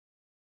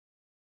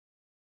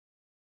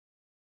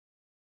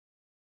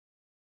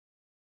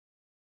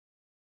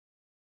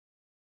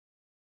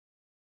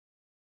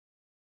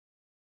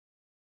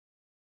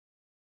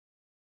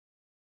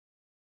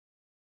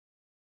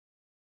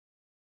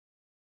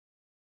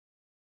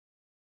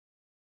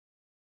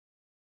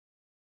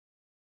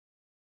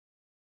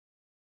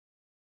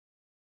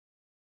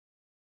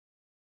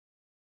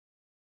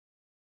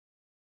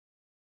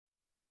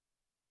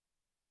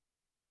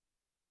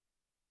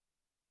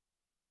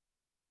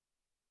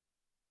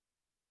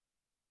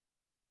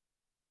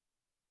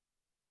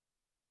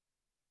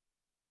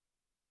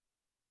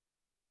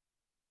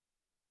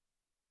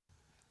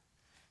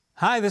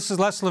Hi, this is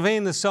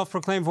Les-Levine, the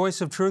self-proclaimed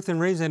voice of truth and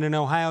reason in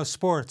Ohio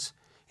sports.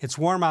 It's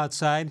warm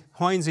outside.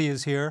 Hoynes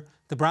is here.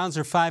 The Browns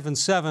are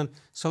 5-7,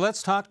 so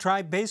let's talk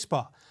Tribe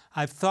baseball.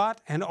 I've thought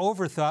and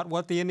overthought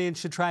what the Indians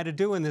should try to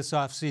do in this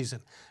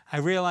offseason. I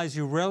realize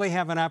you rarely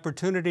have an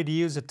opportunity to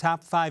use a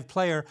top 5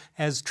 player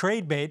as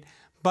trade bait,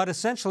 but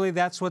essentially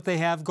that's what they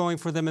have going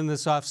for them in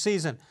this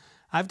offseason.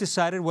 I've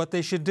decided what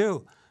they should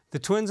do. The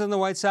Twins and the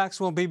White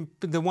Sox will be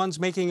the ones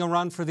making a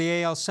run for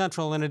the AL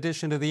Central in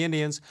addition to the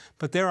Indians,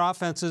 but their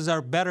offenses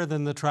are better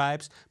than the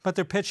Tribes, but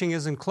their pitching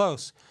isn't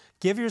close.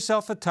 Give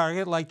yourself a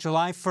target like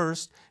July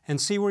 1st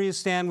and see where you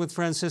stand with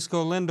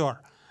Francisco-Lindor.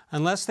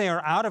 Unless they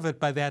are out of it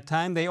by that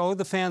time, they owe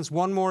the fans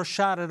one more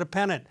shot at a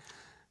pennant.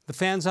 The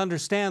fans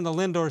understand the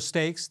Lindor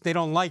stakes. They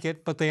don't like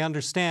it, but they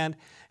understand.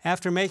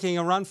 After making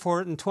a run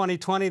for it in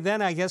 2020,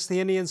 then I guess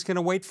the Indians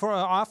can wait for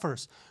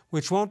offers,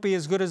 which won't be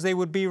as good as they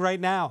would be right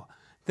now.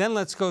 Then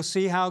let's go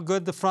see how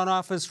good the front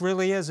office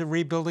really is at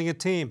rebuilding a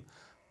team.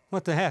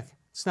 What the heck?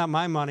 It's not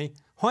my money.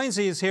 Hoynes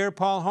is here.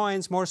 Paul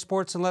Hoynes, More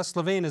Sports and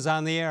Les-Levine is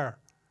on the air.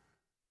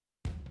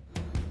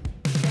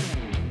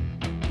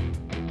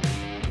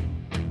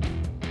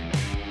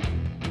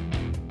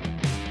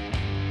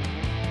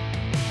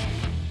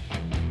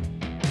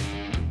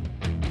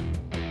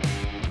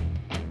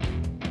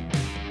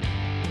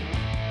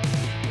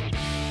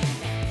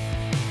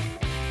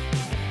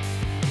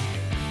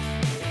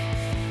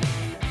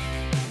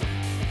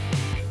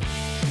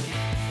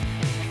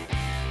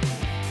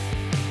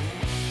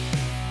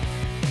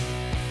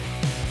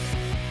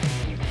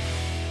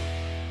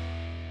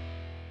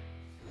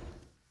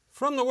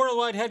 From the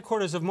worldwide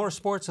headquarters of More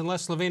Sports and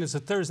Les-Levine, it's a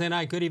Thursday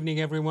night. Good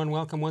evening, everyone.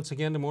 Welcome once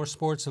again to More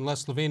Sports and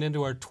Les-Levine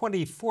into our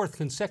 24th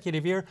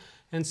consecutive year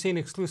and seen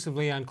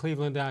exclusively on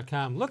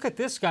cleveland.com. Look at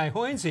this guy,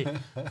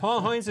 Hoynes.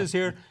 Paul Hoynes is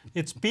here.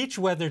 It's beach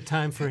weather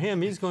time for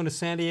him. He's going to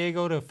San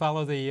Diego to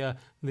follow the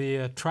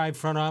Tribe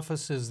front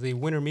office as the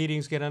winter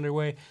meetings get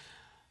underway.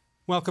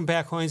 Welcome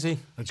back, Hoynes.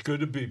 It's good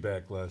to be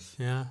back, Les.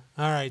 Yeah.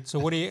 All right. So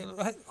what do you?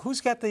 Who's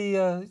got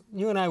the?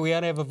 You and I, we ought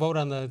to have a vote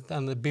on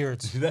the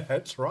beards.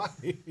 That's right.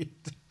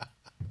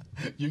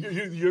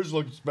 Yours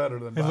looks better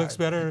than mine. It looks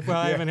better? Well,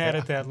 I haven't had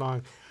it that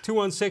long.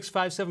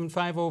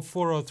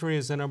 216-575-0403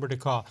 is the number to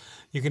call.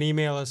 You can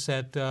email us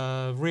at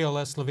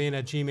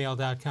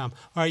reallesslevine@gmail.com.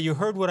 All right, you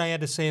heard what I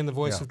had to say in the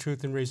voice of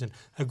truth and reason.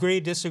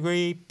 Agree,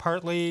 disagree,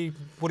 partly?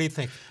 What do you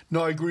think?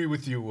 No, I agree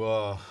with you.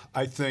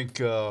 I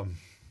think I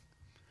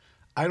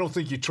don't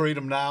think you trade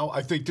him now.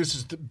 I think this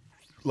is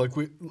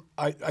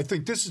I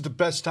think this is the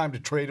best time to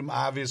trade him.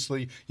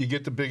 Obviously, you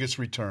get the biggest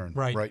return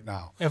right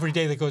now. Every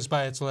day that goes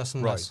by, it's less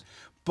and less.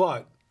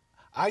 But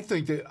I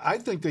think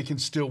they can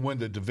still win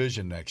the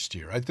division next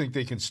year. I think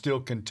they can still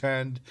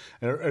contend,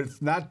 or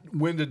if not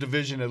win the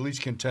division, at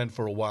least contend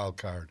for a wild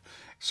card.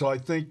 So I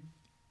think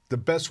the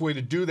best way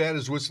to do that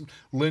is with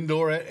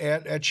Lindor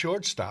at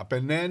shortstop.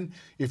 And then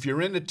if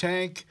you're in the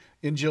tank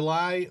in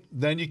July,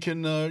 then you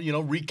can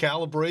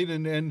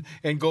recalibrate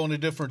and go in a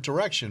different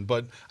direction.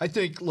 But I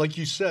think, like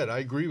you said, I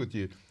agree with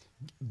you.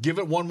 Give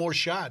it one more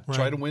shot.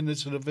 Try to win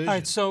this division. All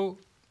right, so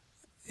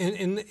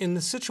in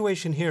the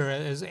situation here,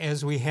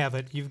 as we have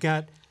it, you've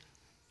got.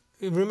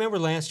 Remember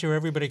last year,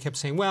 everybody kept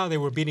saying, well, they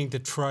were beating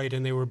Detroit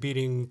and they were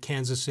beating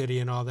Kansas City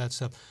and all that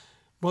stuff.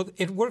 Well,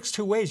 it works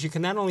two ways. You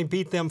can not only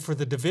beat them for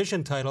the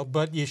division title,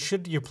 but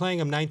you're playing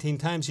them 19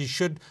 times. You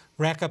should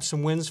rack up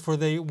some wins for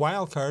the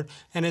wild card,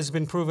 and has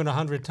been proven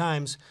 100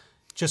 times.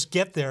 Just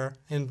get there,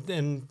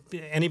 and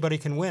anybody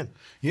can win.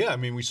 Yeah, I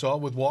mean, we saw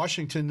it with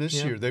Washington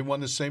this year. They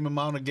won the same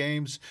amount of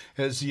games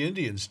as the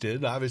Indians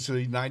did.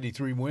 Obviously,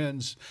 93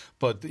 wins,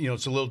 but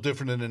it's a little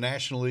different in the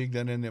National League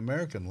than in the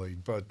American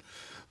League. But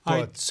all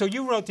right, so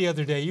you wrote the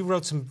other day, you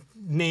wrote some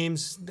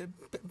names.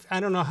 I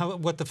don't know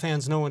what the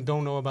fans know and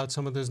don't know about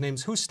some of those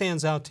names. Who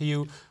stands out to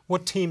you?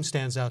 What team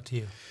stands out to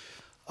you?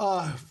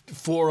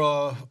 For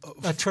a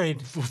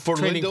trading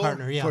Lindor,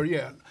 partner, I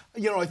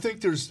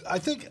think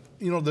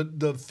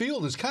the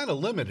field is kind of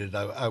limited.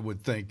 I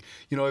would think.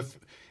 If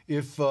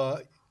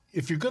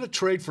you're going to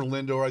trade for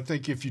Lindor, I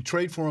think if you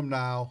trade for him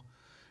now,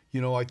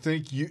 I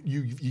think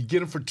you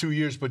get him for 2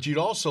 years, but you'd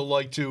also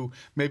like to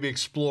maybe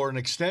explore an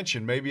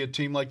extension. Maybe a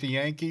team like the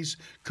Yankees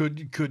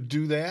could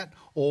do that,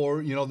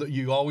 or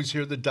you always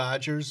hear the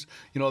Dodgers.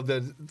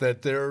 That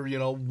they're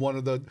one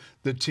of the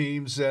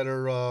teams that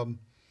are.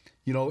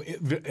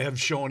 Have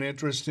shown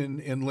interest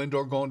in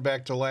Lindor going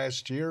back to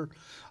last year.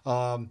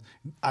 I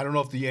don't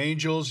know if the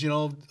Angels,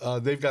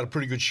 they've got a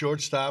pretty good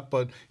shortstop,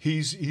 but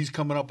he's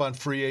coming up on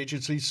free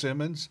agency,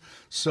 Simmons.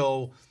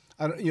 So,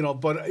 but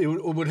it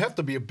would have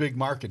to be a big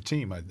market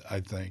team, I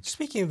think.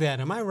 Speaking of that,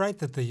 am I right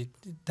that the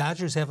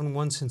Dodgers haven't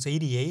won since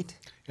 '88?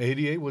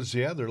 88 was,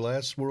 their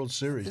last World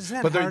Series.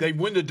 But they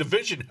win the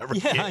division every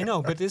year. Yeah, I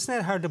know. But isn't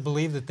that hard to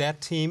believe that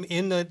team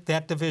in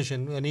that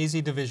division, an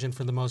easy division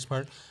for the most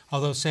part,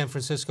 although San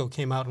Francisco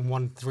came out and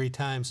won 3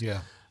 times. Yeah.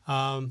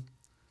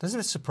 Doesn't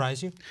it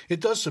surprise you?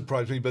 It does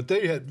surprise me, but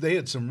they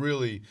had some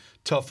really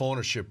tough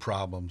ownership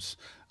problems.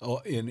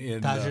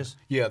 in Dodgers?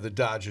 The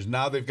Dodgers.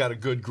 Now they've got a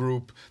good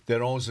group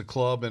that owns the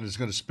club and is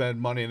going to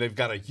spend money, and they've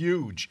got a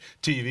huge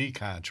TV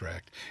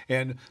contract.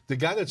 And the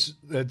guy that's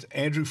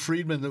Andrew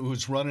Friedman,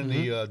 who's running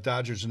the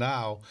Dodgers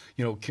now,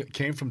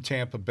 came from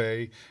Tampa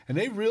Bay, and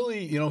they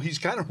really, he's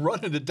kind of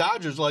running the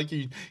Dodgers like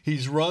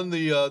he's run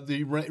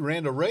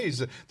the Rays.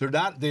 They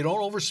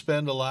don't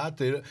overspend a lot.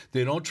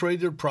 They don't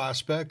trade their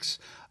prospects.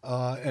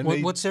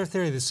 What's their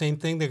theory? The same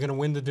thing? They're going to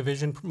win the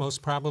division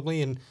most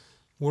probably and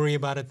worry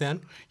about it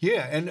then?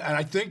 Yeah, and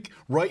I think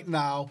right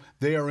now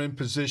they are in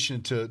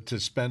position to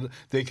spend.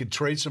 They could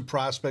trade some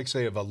prospects.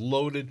 They have a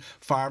loaded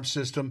farm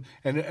system,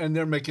 and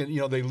they're making.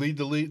 They lead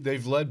the league.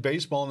 They've led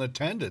baseball in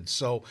attendance.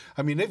 So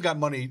I mean, they've got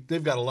money.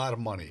 They've got a lot of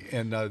money,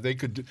 and they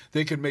could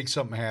make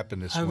something happen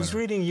this winter. I was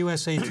reading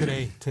USA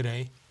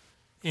today,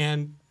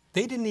 and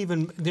they didn't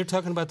even. They're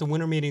talking about the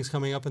winter meetings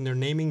coming up, and they're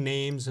naming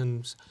names,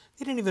 and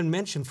they didn't even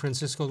mention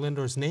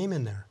Francisco-Lindor's name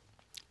in there.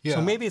 Yeah.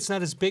 So maybe it's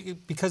not as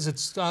big because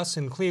it's us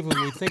in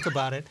Cleveland. We think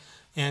about it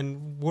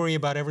and worry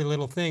about every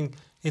little thing.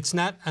 It's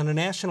not on a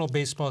national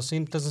baseball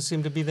scene. It doesn't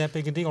seem to be that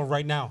big a deal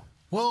right now.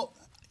 Well,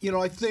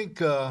 I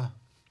think I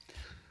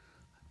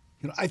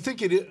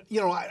think it is.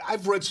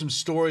 I've read some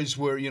stories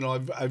where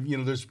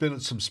there's been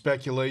some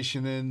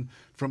speculation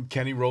from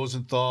Kenny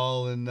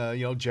Rosenthal and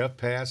Jeff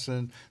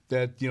Passan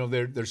that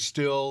they're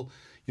still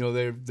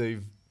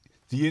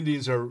the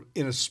Indians are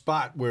in a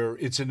spot where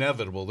it's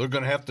inevitable. They're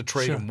going to have to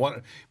trade him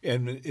one,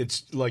 and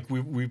it's like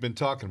we've been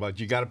talking about.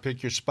 You got to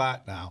pick your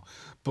spot now.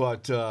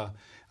 But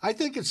I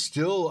think it's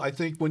still. I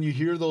think when you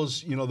hear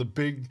those,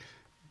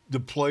 the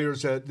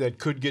players that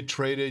could get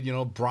traded,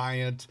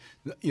 Bryant,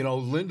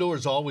 Lindor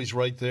is always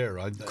right there.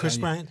 Chris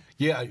Bryant?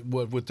 Yeah,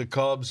 with the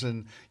Cubs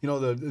and,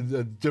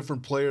 the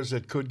different players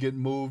that could get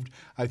moved.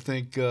 I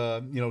think,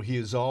 he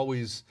is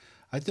always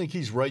 – I think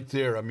he's right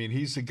there. I mean,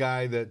 he's the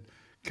guy that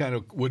kind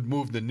of would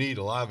move the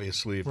needle,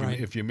 obviously,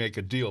 if you make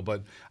a deal.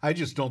 But I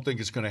just don't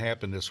think it's going to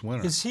happen this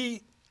winter. Is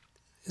he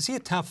a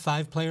top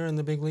 5 player in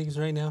the big leagues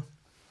right now?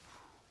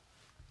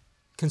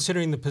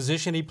 Considering the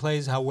position he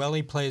plays, how well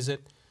he plays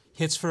it,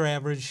 hits for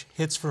average,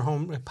 hits for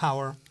home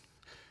power.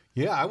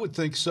 Yeah, I would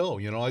think so.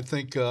 I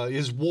think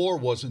his WAR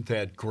wasn't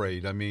that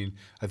great. I mean,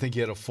 I think he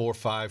had a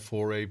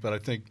 4.5,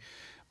 4.8,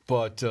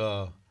 but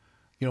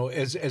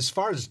as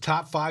far as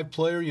top 5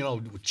 player,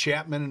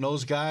 Chapman and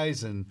those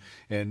guys and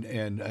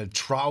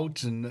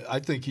Trout, and I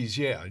think he's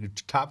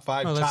top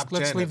 5, top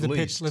 10 at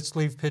least. Let's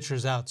leave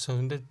pitchers out.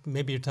 So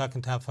maybe you're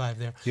talking top 5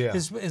 there. Yeah.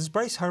 Is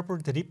Bryce Harper?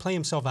 Did he play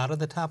himself out of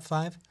the top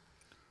 5?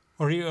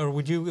 Or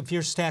would you, if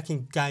you're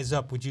stacking guys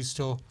up, would you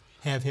still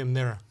have him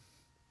there?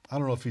 I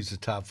don't know if he's a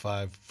top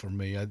 5 for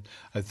me.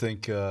 I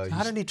think.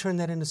 How did he turn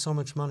that into so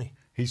much money?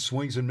 He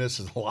swings and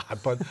misses a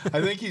lot, but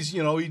I think he's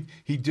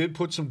he did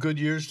put some good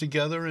years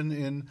together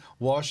in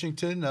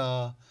Washington.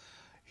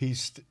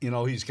 He's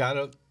got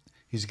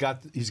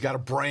a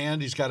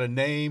brand, he's got a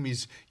name,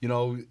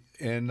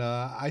 and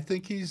I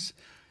think he's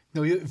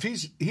if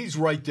he's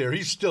right there,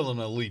 he's still an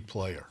elite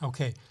player.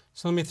 Okay,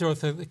 so let me throw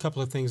a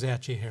couple of things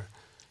at you here.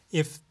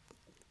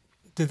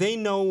 Do the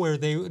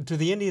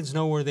Indians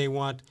know where they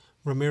want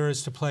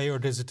Ramirez to play, or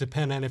does it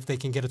depend on if they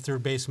can get a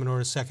third baseman or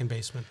a second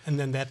baseman, and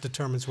then that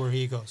determines where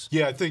he goes?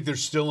 Yeah, I think they're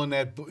still in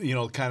that,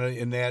 kind of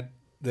in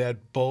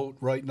that boat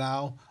right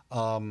now.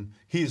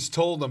 He has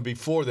told them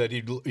before that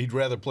he'd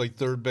rather play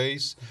third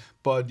base,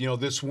 but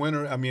this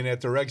winter, I mean,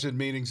 at their exit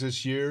meetings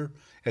this year,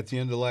 at the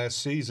end of last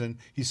season,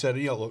 he said,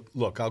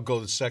 look, I'll go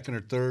to second or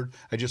third.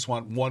 I just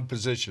want one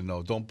position,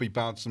 though. Don't be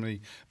bouncing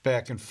me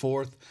back and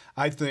forth.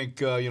 I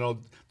think,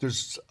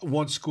 there's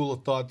one school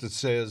of thought that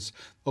says,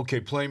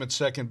 okay, play him at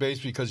second base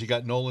because you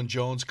got Nolan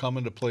Jones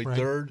coming to play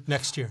third.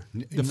 Next year.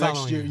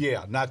 Next year,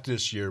 yeah. Not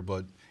this year,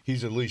 but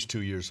he's at least 2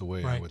 years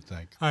away, I would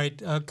think. All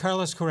right,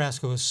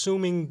 Carlos-Carrasco,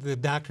 assuming the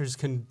doctors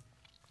can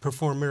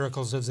perform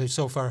miracles as they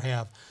so far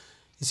have,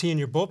 is he in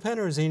your bullpen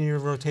or is he in your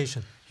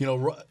rotation?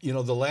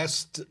 The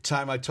last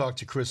time I talked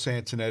to Chris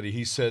Antonetti,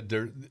 he said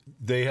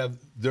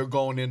they're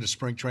going into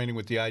spring training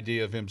with the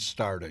idea of him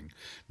starting.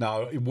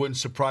 Now, it wouldn't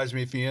surprise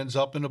me if he ends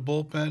up in the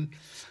bullpen.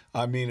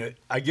 I mean,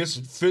 I guess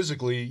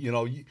physically,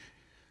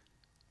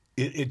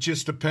 it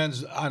just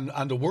depends on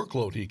the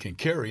workload he can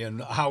carry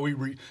and how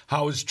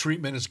his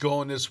treatment is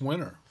going this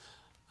winter.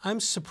 I'm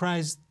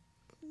surprised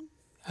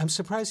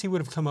he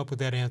would have come up with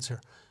that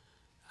answer.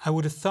 I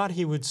would have thought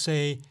he would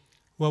say,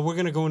 well, we're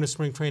going to go into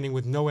spring training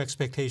with no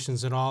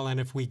expectations at all, and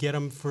if we get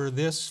him for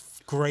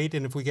this, great,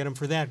 and if we get him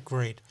for that,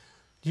 great.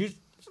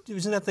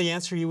 Isn't that the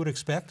answer you would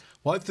expect?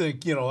 Well, I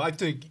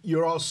think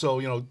you're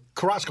also,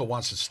 Carrasco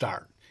wants to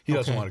start. He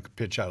doesn't want to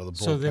pitch out of the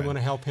bullpen. So they want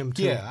to help him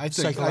too. Yeah, I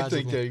think I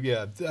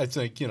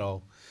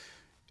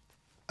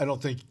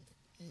don't think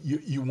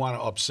you want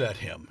to upset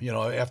him,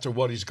 after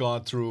what he's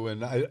gone through,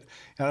 and I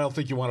don't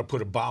think you want to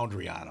put a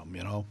boundary on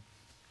him,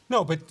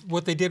 No, but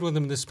what they did with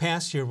him this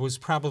past year was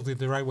probably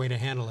the right way to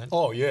handle it.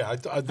 Oh yeah,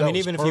 I mean,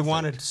 even if he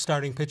wanted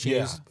starting pitching,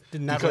 yeah,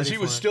 because he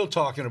was still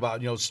talking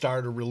about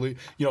start or relief.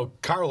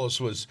 Carlos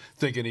was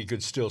thinking he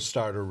could still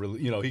start or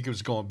relief. He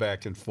was going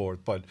back and forth.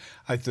 But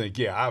I think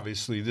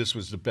obviously this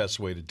was the best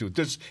way to do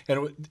it.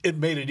 And it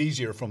made it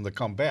easier for him to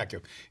come back.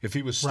 If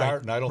he was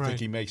starting, I don't think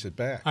he makes it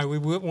back. All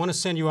right, we want to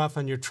send you off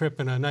on your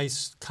trip in a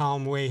nice,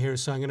 calm way here.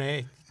 So I'm going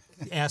to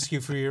ask you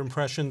for your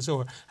impressions,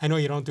 or I know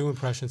you don't do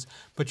impressions,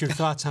 but your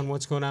thoughts on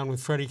what's going on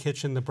with Freddie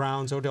Kitchen, the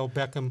Browns, Odell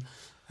Beckham.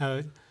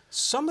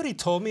 Somebody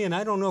told me, and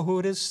I don't know who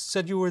it is,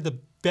 said you were the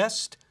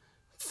best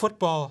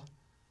football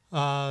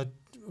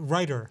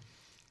writer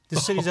the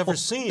city's ever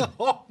seen.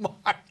 Oh my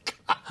God!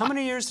 How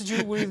many years did you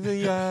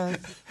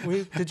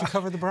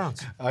cover the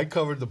Browns? I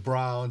covered the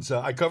Browns.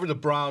 I covered the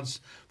Browns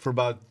for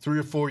about 3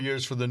 or 4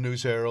 years for the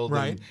News Herald,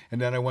 right?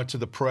 And then I went to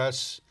the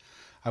press.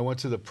 I went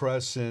to the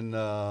press in.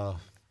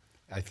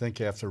 I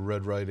think after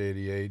Red Right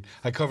 88.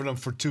 I covered them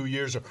for 2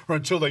 years or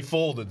until they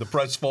folded, the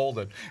press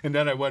folded. And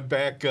then I went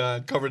back,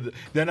 covered,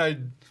 I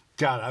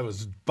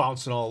was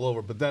bouncing all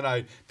over. But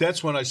then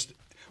that's when I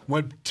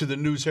went to the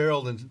News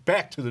Herald and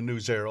back to the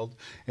News Herald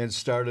and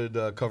started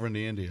covering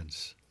the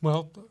Indians.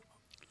 Well,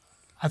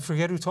 I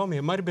forget who told me.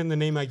 It might have been the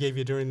name I gave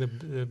you during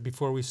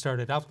before we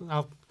started.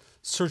 I'll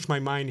search my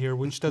mind here,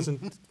 which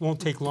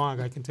won't take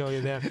long, I can tell you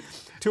that.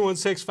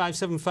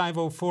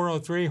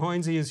 216-575-0403.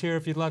 Hoynes is here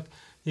if you'd like.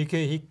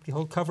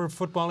 He'll cover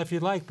football if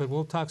you'd like, but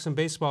we'll talk some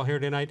baseball here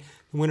tonight.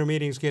 The winter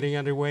meeting's getting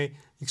underway.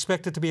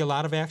 Expect it to be a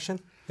lot of action?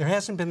 There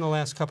hasn't been the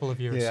last couple of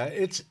years. Yeah,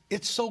 it's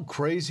so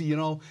crazy,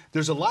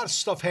 There's a lot of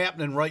stuff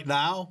happening right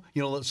now,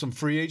 some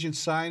free agents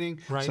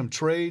signing, some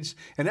trades,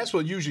 and that's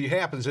what usually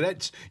happens, and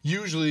that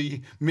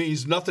usually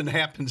means nothing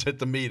happens at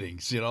the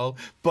meetings,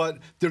 But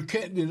there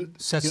can't...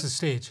 Sets the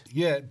stage.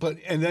 Yeah,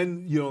 and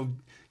then, you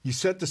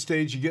set the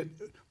stage, you get...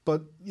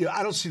 But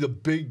I don't see the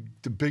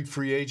big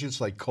free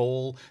agents like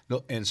Cole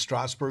and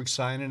Strasburg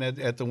signing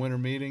at the winter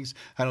meetings.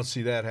 I don't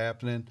see that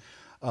happening.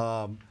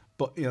 But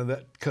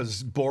that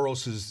because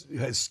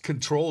Boros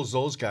controls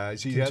those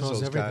guys. He has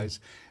those guys,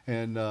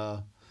 and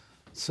but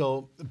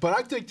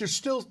I think there's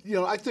still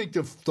I think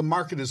the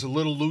market is a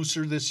little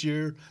looser this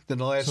year than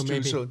the last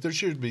two. So there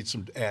should be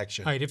some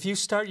action. All right, if you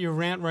start your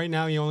rant right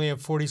now, you only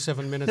have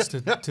 47 minutes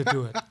to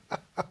do it.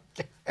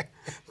 Okay.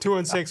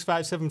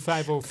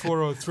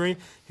 216-575-0403.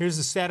 Here's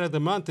the stat of the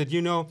month. Did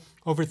you know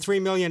over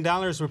 $3 million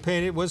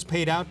was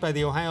paid out by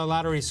the Ohio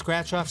Lottery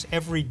scratch-offs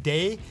every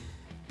day?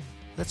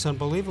 That's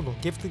unbelievable.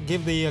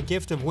 Give the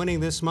gift of winning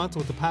this month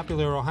with the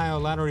popular Ohio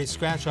Lottery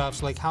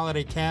scratch-offs like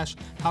Holiday Cash,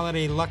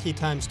 Holiday Lucky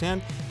times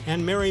 10,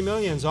 and Merry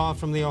Millions, all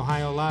from the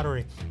Ohio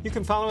Lottery. You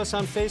can follow us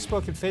on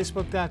Facebook at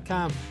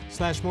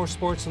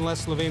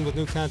facebook.com/more-sports-and-les-levine with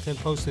new content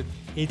posted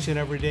each and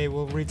every day.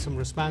 We'll read some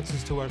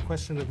responses to our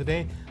question of the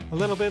day a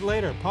little bit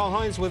later. Paul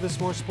Hoynes with us.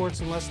 More Sports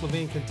and Les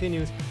Levine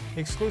continues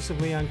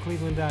exclusively on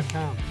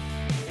cleveland.com.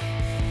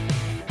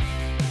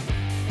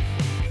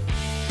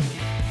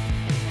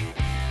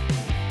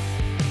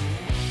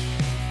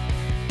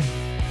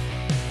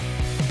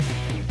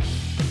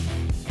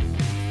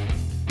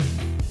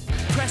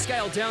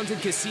 Downtown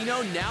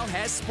Casino now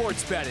has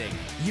sports betting.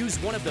 Use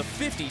one of the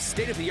 50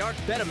 state-of-the-art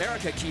Bet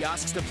America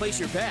kiosks to place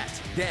your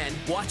bet. Then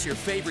watch your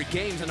favorite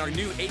games on our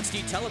new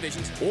HD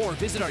televisions or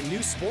visit our new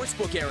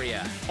sportsbook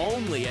area.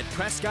 Only at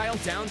Presque Isle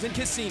Downtown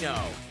Casino.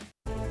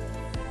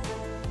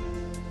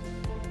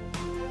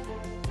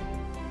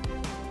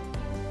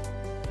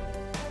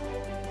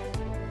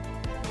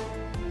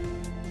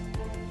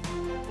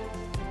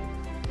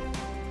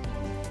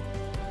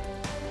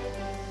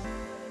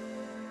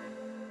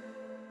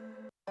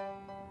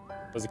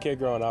 As a kid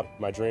growing up,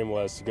 my dream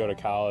was to go to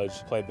college,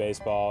 play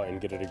baseball, and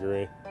get a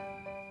degree.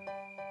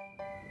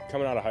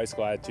 Coming out of high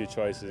school, I had two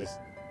choices.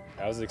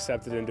 I was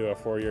accepted into a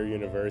four-year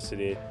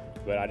university,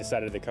 but I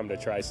decided to come to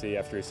Tri-C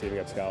after receiving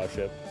a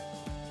scholarship.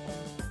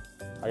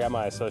 I got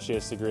my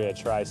associate's degree at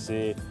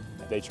Tri-C.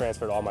 They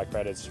transferred all my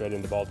credits straight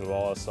into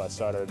Baldwin-Wallace, so I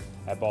started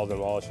at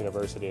Baldwin-Wallace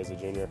University as a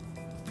junior.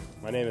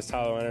 My name is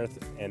Tyler Leonard,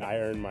 and I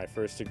earned my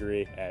first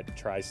degree at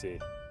Tri-C.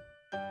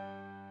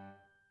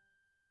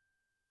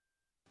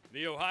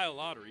 The Ohio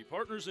Lottery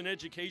Partners in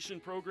Education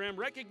program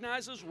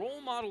recognizes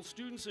role model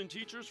students and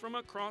teachers from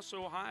across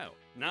Ohio.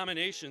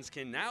 Nominations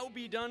can now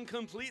be done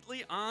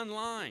completely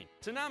online.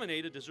 To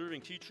nominate a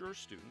deserving teacher or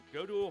student,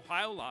 go to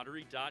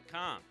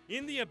ohio-lottery.com.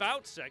 In the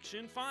About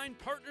section, find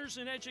Partners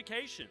in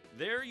Education.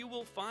 There you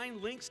will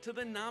find links to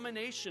the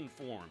nomination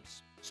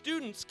forms.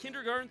 Students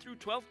kindergarten through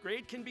 12th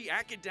grade can be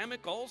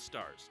academic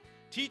all-stars.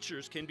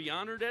 Teachers can be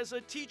honored as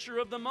a Teacher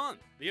of the Month.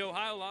 The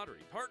Ohio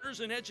Lottery Partners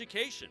in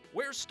Education,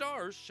 where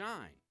stars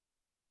shine.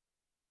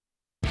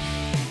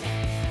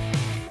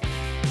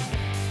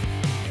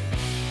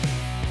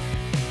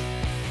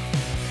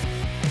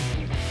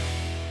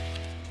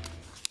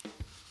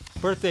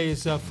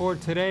 Birthdays for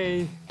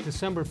today,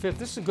 December 5th.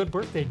 This is a good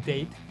birthday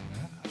date.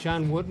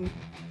 John Wooden,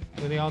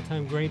 one of the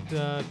all-time great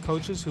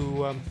coaches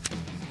who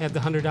had the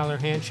 $100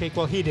 handshake.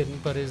 Well, he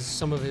didn't, but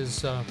some of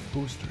his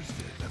boosters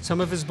did. Some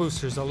of his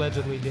boosters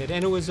allegedly did.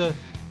 And it was a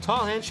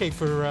Tall handshake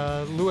for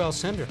Lou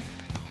Alcindor.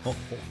 Oh,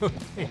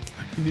 he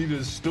needed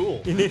a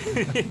stool. You need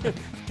to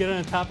get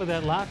on top of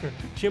that locker.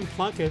 Jim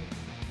Plunkett,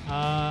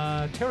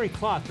 Terry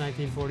Cloth,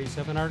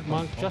 1947, Art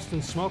Monk,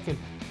 Justin Smokin,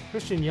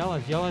 Christian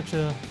Yelich.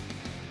 Yelich,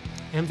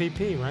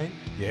 MVP, right?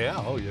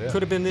 Yeah, oh yeah.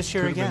 Could have been this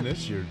year again. Could have been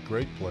this year.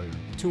 Great player.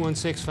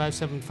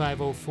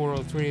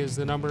 216-575-0403 is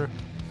the number.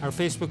 Our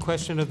Facebook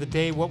question of the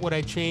day, what would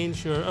I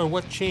change, or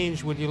what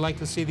change would you like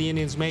to see the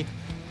Indians make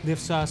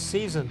this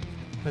season?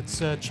 Let's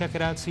check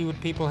it out, see what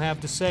people have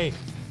to say.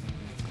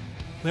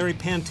 Larry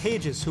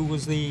Pantages, who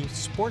was the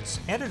sports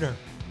editor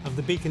of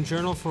the Beacon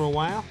Journal for a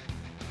while,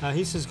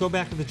 he says, go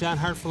back to the John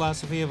Hart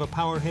philosophy of a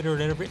power hitter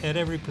at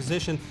every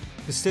position.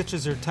 The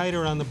stitches are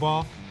tighter on the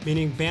ball,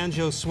 meaning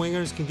banjo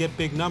swingers can get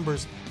big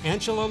numbers.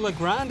 Angelo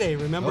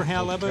LaGrande, remember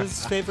Hal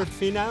Eber's favorite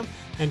phenom?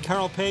 And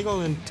Carl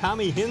Pagel and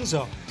Tommy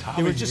Hinzo.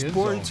 They were just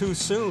born too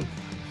soon.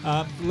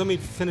 Let me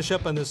finish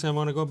up on this. I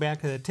want to go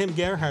back to that. Tim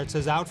Gerhardt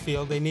says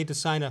outfield, they need to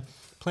sign a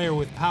player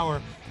with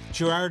power.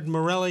 Gerard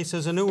Morelli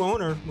says a new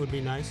owner would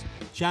be nice.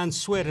 John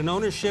Switt, an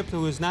ownership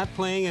who is not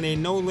playing in a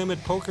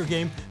no-limit poker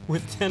game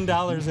with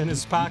 $10 in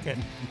his pocket.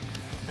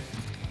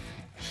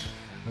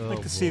 I'd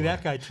like to see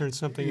that guy turn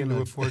something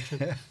into a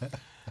fortune.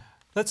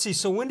 Let's see.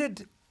 So when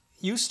did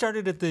you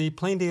started at the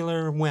Plain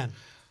Dealer when?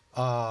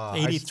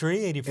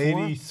 83,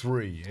 84?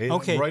 83.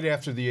 Okay. Right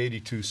after the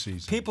 82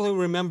 season. People who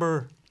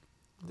remember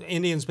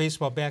Indians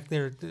baseball back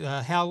there,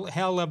 Hal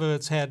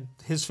Lebovitz had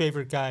his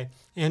favorite guy,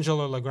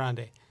 Angelo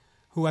LaGrande,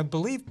 who I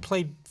believe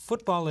played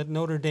football at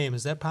Notre Dame.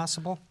 Is that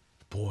possible?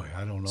 Boy,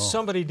 I don't know.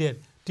 Somebody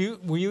did.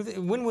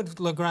 When would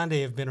LaGrande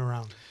have been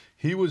around?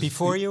 He was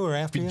before you or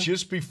after you?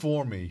 Just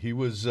before me. He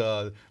was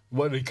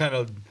kind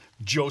of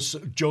Joe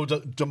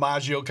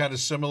DiMaggio kind of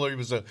similar. He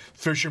was a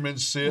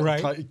fisherman's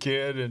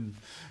kid, and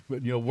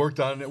worked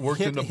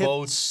in the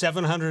boats.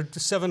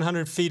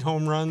 700 feet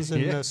home runs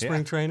in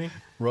spring training.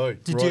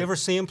 Right. Did you ever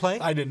see him play?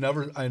 I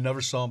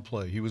never saw him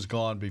play. He was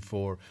gone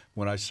before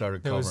when I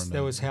started covering.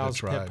 That was Hal's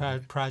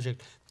pet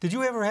project. Did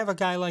you ever have a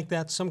guy like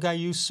that? Some guy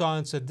you saw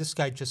and said, "This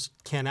guy just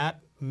cannot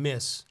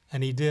miss,"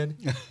 and he did.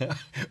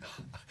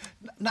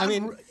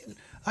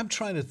 I'm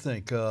trying to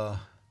think.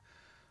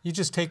 You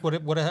just take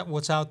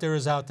what's out there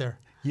is out there.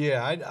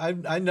 Yeah,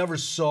 I never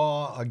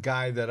saw a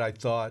guy that I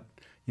thought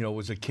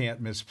was a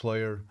can't miss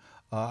player.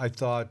 I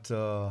thought,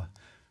 oh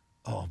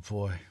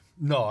boy,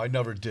 no, I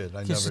never did.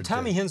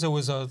 Tommy Hinzo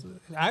was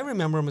I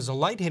remember him as a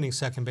light hitting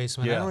second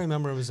baseman. Yeah. I don't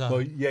remember him as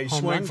a he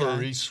home run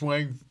guy. He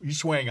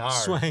swung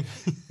hard.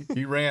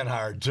 He ran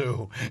hard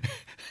too.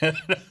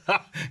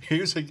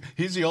 He's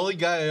the only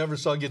guy I ever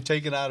saw get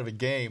taken out of a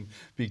game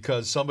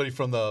because somebody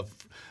from the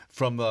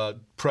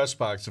press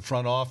box, the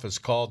front office,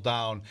 called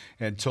down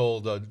and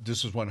told,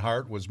 this is when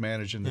Hart was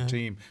managing the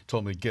team,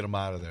 told me to get him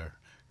out of there.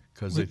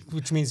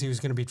 Which means he was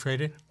going to be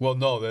traded? Well,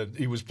 no, that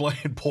he was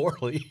playing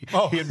poorly.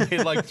 Oh. He had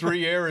made like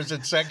 3 errors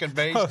at second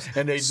base.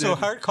 So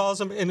Hart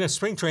calls him in a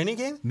spring training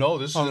game? No,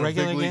 this is a big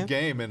league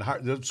game. And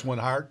that's when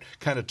Hart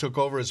kind of took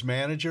over as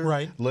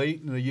manager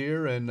late in the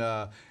year.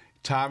 And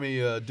Tommy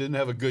didn't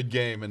have a good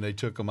game, and they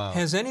took him out.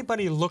 Has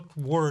anybody looked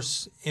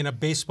worse in a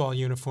baseball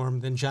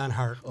uniform than John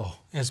Hart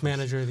as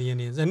manager of the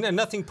Indians? And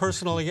nothing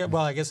personal.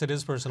 Well, I guess it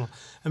is personal.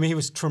 I mean, he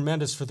was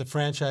tremendous for the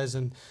franchise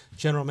and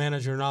general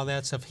manager and all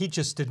that stuff. He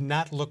just did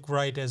not look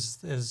right as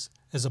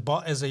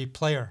a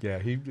player. Yeah,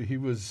 he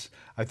was.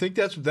 I think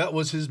that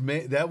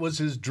was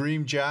his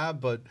dream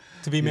job, but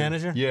to be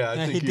manager. Yeah,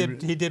 I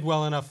think he did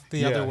well enough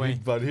the other way.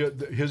 But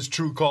his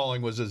true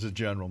calling was as a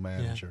general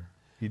manager. Yeah.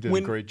 He did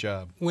a great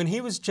job. When he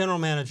was general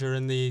manager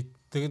in the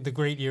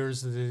great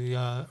years,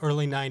 the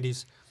early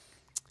 90s,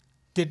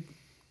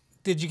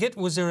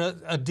 was there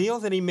a deal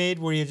that he made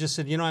where you just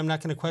said, I'm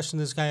not going to question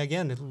this guy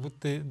again.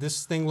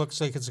 This thing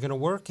looks like it's going to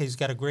work. He's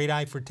got a great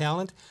eye for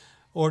talent.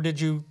 Or did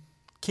you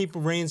keep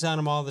reins on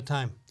him all the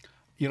time?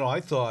 I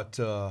thought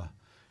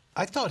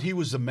he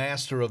was the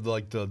master of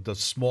the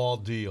small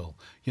deal.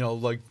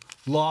 Like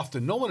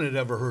Lofton. No one had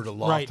ever heard of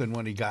Lofton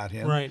when he got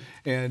him. Right.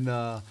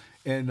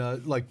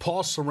 And like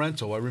Paul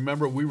Sorrento, I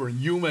remember we were in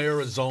Yuma,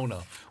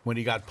 Arizona when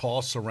he got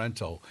Paul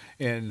Sorrento,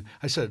 and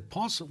I said,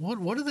 "Paul,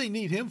 what do they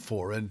need him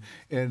for?" And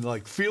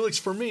like Felix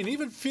Fermin,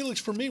 even Felix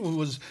Fermin, who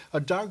was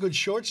a darn good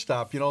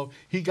shortstop,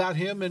 he got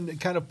him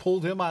and kind of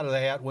pulled him out of the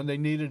hat when they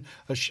needed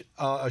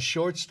a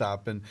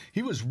shortstop, and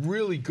he was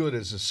really good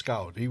as a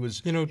scout. He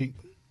was,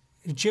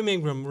 Jim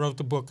Ingram wrote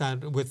the book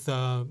with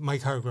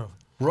Mike Hargrove.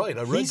 Right,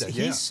 I read that.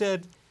 Yeah. He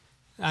said,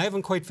 I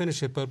haven't quite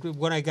finished it, but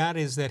what I got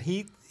is that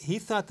he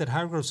thought that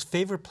Hargrove's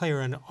favorite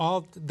player in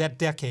all that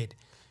decade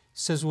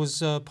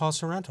was Paul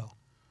Sorrento.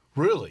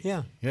 Really?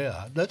 Yeah.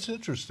 Yeah, that's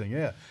interesting.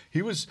 Yeah,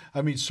 he was.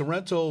 I mean,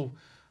 Sorrento.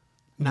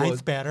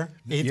 Eighth batter.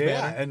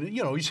 Yeah, and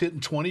he's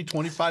hitting 20,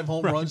 25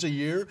 home runs a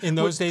year. In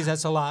those days,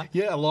 that's a lot.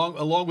 Yeah,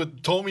 along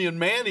with Tommy and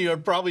Manny are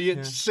probably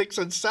hitting 6th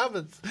and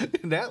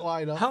 7th in that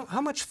lineup.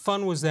 How much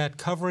fun was that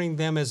covering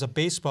them as a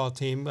baseball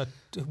team,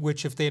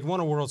 which if they had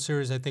won a World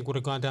Series, I think would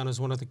have gone down as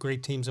one of the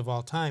great teams of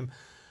all time.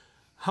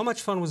 How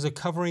much fun was it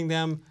covering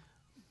them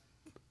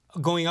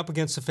going up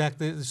against the fact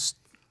that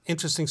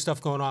interesting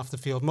stuff going off the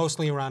field,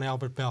 mostly around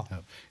Albert Bell. Yeah.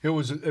 It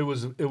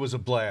was a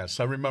blast.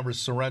 I remember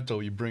Sorrento.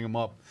 You bring him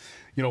up,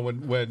 you know,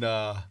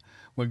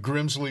 when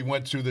Grimsley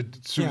went through the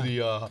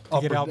to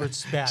get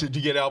Albert's bat. to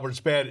get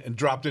Albert's bat and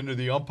dropped into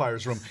the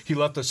umpire's room, he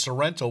left a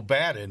Sorrento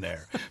bat in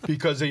there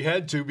because he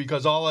had to,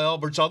 because all of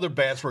Albert's other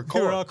bats were corked.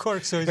 They were all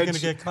corked, so he's going to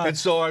get caught. And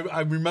so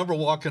I remember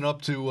walking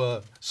up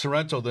to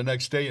Sorrento the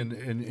next day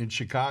in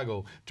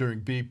Chicago during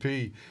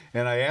BP,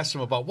 and I asked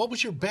him about, what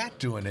was your bat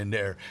doing in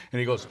there? And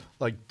he goes,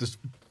 like the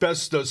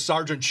best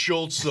Sergeant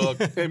Schultz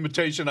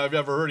imitation I've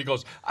ever heard. He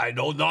goes, I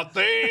know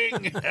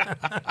nothing.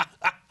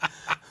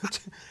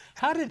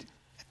 How did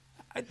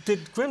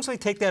Grimsley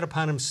take that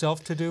upon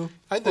himself to do?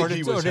 I think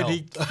he was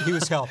helped. He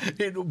was helped.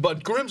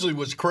 But Grimsley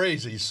was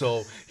crazy,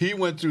 so he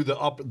went through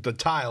the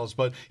tiles.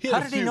 But how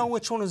did he know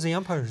which one was the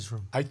umpire's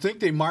room? I think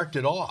they marked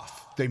it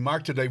off. They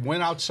marked it. They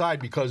went outside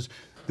because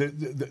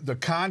the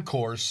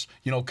concourse,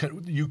 you know,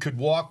 you could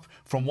walk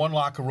from one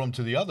locker room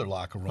to the other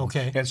locker room.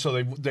 Okay. And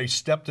so they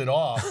stepped it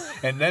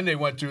off, and then they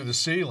went through the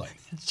ceiling.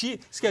 Gee,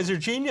 these guys are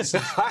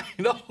geniuses. I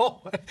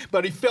know,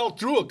 but he fell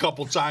through a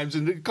couple times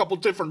in a couple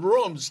different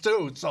rooms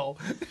too. So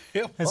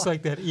it's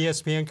like that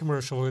ESPN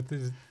commercial with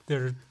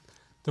the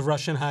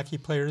Russian hockey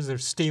players. They're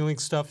stealing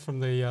stuff from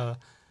the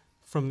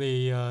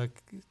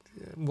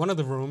one of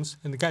the rooms,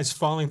 and the guy's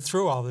falling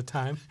through all the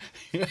time.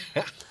 Yeah.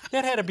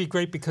 That had to be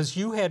great because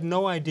you had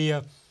no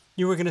idea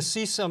you were going to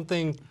see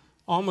something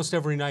almost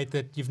every night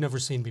that you've never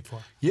seen before.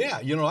 Yeah,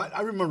 you know,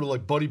 I remember,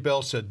 like Buddy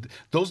Bell said,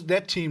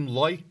 that team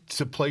liked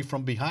to play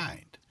from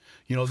behind.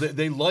 You know,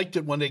 they liked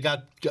it when they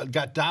got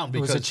down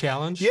because it was a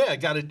challenge. Yeah,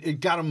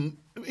 it got them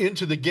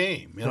into the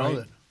game. You know.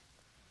 Right.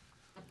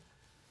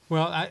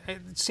 Well,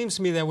 it seems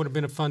to me that would have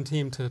been a fun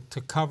team to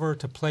cover,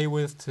 to play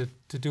with,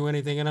 to do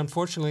anything, and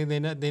unfortunately,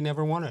 they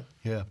never won it.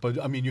 Yeah,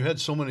 but I mean, you had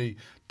so many.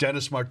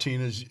 Dennis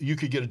Martinez, you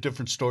could get a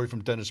different story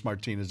from Dennis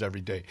Martinez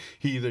every day.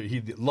 He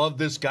loved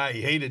this guy,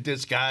 he hated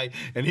this guy,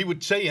 and he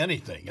would say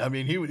anything. I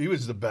mean, he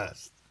was the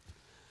best.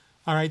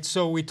 All right,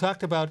 so we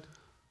talked about,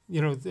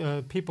 you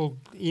know, people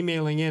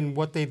emailing in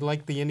what they'd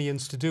like the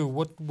Indians to do.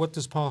 What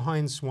does Paul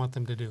Hoynes want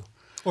them to do,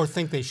 or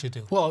think they should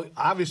do? Well,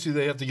 obviously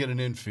they have to get an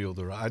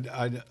infielder.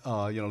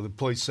 You know, to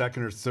play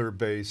second or third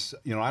base.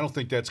 You know, I don't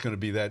think that's going to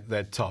be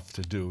that tough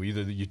to do.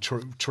 Either you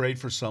trade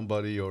for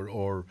somebody,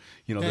 or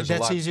you know,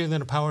 that's easier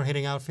than a power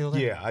hitting outfielder.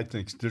 Yeah, I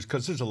think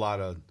because there's a lot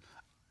of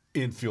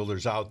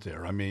infielders out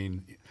there. I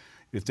mean,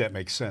 if that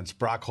makes sense.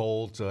 Brock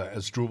Holt,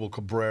 Asdrubal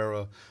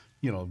Cabrera,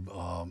 you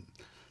know.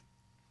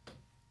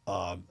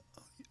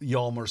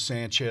 Yolmer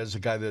Sanchez, a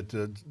guy that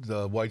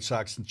the White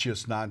Sox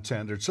just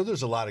non-tendered. So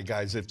there's a lot of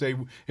guys if they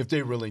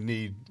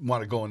really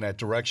want to go in that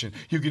direction.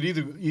 You could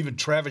even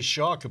Travis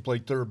Shaw could play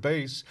third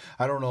base.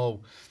 I don't know.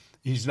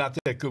 He's not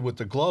that good with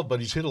the glove, but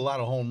he's hit a lot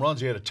of home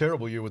runs. He had a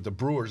terrible year with the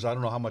Brewers. I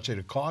don't know how much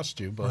it'd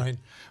cost you, but right.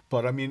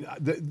 But I mean,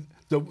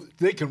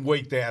 they can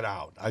wait that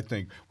out. I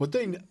think what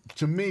they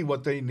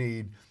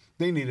need.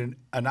 They need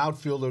an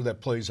outfielder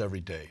that plays every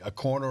day, a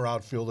corner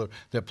outfielder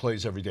that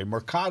plays every day.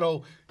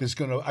 Mercado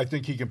I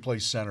think he can play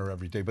center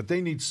every day, but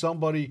they need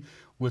somebody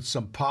with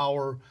some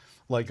power,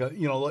 like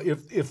you know,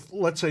 if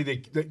let's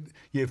say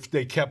if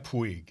they kept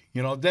Puig,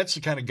 you know, that's the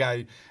kind of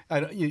guy.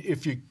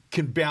 If you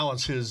can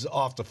balance his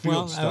off the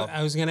field stuff.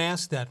 I was going to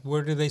ask that.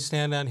 Where do they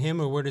stand on him,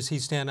 or where does he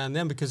stand on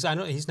them? Because I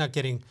know he's not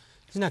getting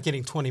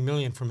 $20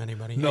 million from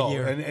anybody a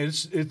year. And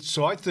it's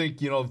so I think,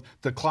 you know,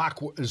 the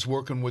clock is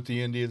working with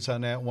the Indians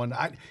on that one.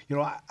 I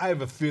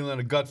have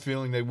a gut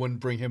feeling they wouldn't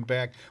bring him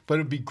back, but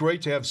it'd be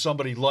great to have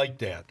somebody like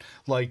that,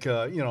 like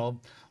you know,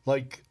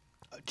 like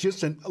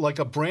like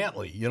a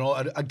Brantley, you know,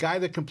 a guy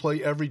that can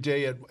play every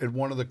day at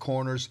one of the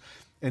corners,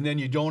 and then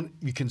you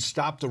can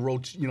stop the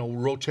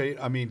rotate.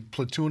 I mean,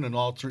 platoon in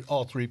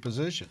all three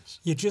positions.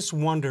 You just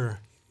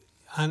wonder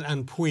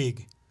on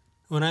Puig,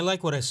 when I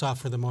like what I saw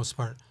for the most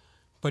part.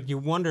 But you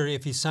wonder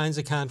if he signs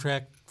a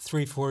contract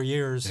 3-4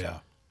 years. Yeah.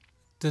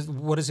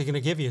 What is he going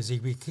to give you? Is he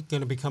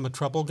going to become a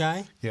trouble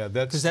guy? Yeah,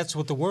 because that's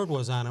what the word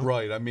was on him.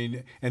 Right. I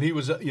mean, and he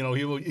was, you know,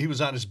 he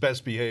was on his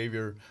best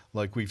behavior,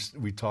 like we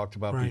talked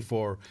about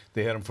before.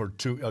 They had him for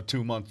a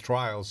 2-month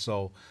trial,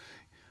 so.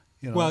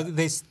 You know. Well,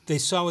 they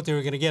saw what they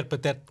were going to get,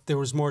 but there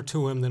was more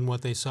to him than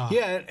what they saw.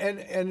 Yeah,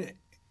 and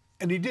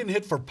he didn't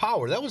hit for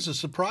power. That was a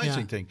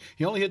surprising thing.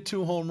 He only hit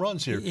 2 home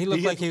runs here. He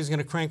looked like he was going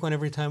to crank one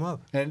every time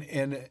up.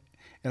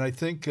 And I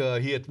think he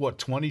had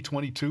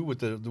 20-22 with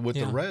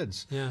the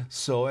Reds. Yeah.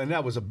 So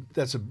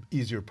that's a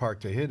easier park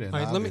to hit in.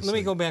 All right, let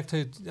me go back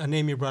to a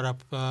name you brought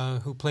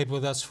up who played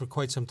with us for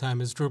quite some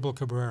time, is Asdrubal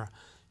Cabrera.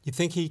 You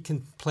think he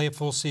can play a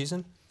full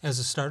season as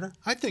a starter?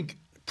 I think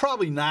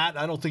probably not.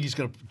 I don't think he's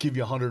going to give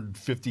you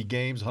 150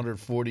 games,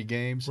 140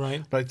 games.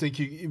 Right. But I think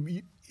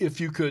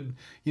if you could,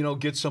 you know,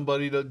 get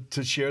somebody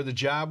to share the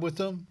job with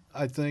him,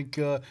 I think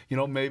you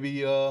know,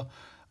 maybe.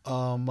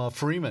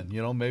 Freeman,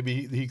 you know,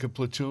 maybe he could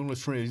platoon with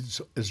Freeman.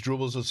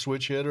 Asdrubal's a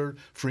switch hitter.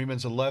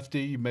 Freeman's a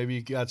lefty. Maybe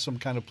you got some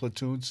kind of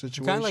platoon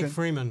situation. A guy like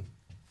Freeman,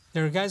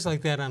 there are guys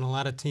like that on a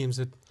lot of teams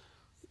that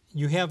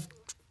you have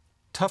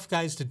tough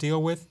guys to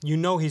deal with. You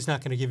know he's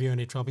not going to give you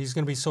any trouble. He's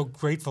going to be so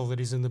grateful that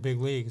he's in the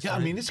big leagues. Yeah,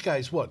 right? I mean, this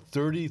guy's, what,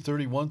 30,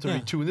 31,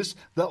 32. Yeah. And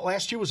that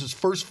last year was his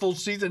first full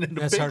season in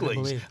the That's big hard leagues.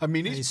 to believe. I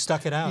mean, he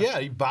stuck it out. Yeah,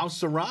 he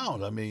bounced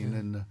around. I mean,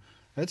 and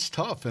that's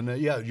tough.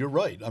 And, yeah, you're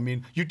right. I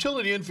mean,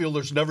 utility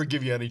infielders never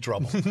give you any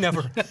trouble.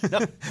 Never.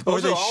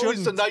 Those are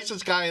always the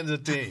nicest guy in the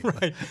team.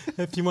 Right.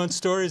 If you want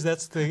stories,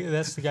 that's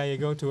the guy you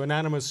go to.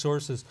 Anonymous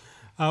sources.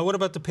 What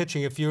about the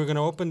pitching? If you were going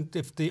to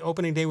if the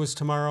opening day was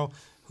tomorrow,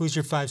 who's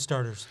your 5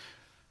 starters?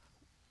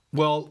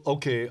 Well,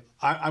 okay,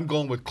 I'm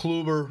going with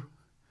Kluber.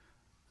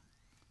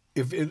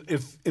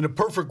 If in a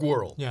perfect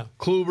world, yeah.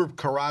 Kluber,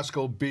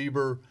 Carrasco,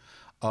 Bieber,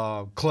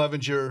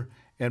 Clevinger,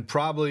 and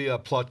probably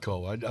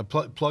Plutko.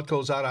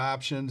 Plutko's out of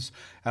options,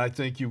 and I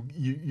think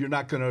you're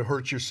not going to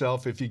hurt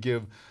yourself if you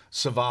give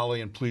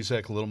Savali and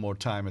Plesac a little more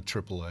time at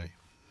AAA.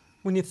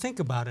 When you think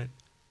about it,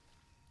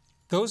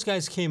 those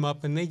guys came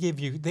up and they gave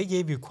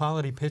you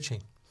quality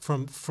pitching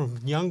from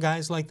young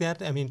guys like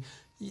that. I mean,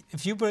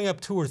 if you bring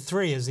up 2 or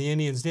 3, as the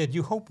Indians did,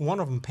 you hope one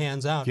of them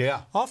pans out.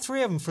 Yeah. All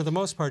 3 of them, for the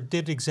most part,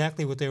 did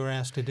exactly what they were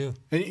asked to do.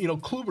 And, you know,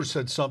 Kluber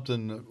said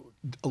something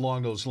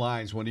along those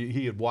lines when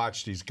he had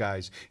watched these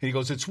guys. And he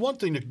goes, it's one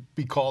thing to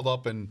be called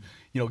up and,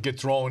 you know, get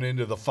thrown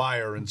into the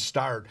fire and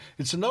start.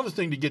 It's another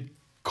thing to get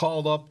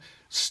called up,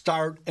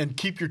 start, and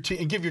keep your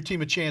team and give your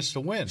team a chance to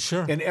win.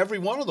 Sure. And every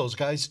one of those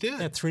guys did.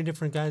 Yeah, 3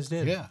 different guys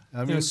did. Yeah. I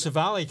mean, you know,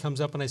 Savali comes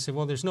up and I say,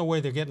 well, there's no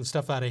way they're getting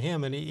stuff out of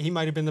him, and he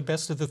might have been the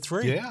best of the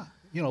 3. Yeah.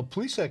 You know,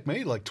 Plesac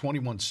made like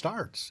 21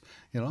 starts.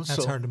 You know,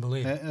 that's hard to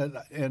believe.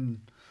 And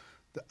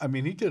I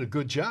mean, he did a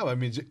good job. I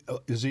mean,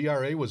 his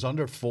ERA was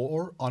under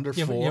 4.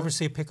 You ever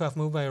see a pickoff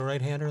move by a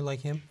right-hander like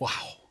him? Wow.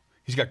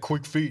 He's got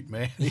quick feet,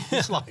 man.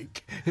 It's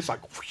like.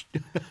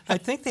 I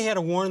think they had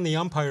to warn the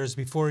umpires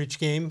before each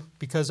game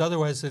because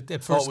otherwise, at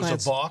first glance, it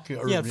was a balk.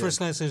 At first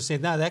glance they say,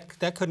 no,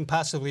 that couldn't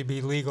possibly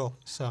be legal.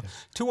 So,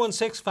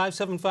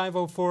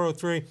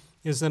 216-575-0403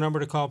 is the number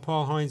to call.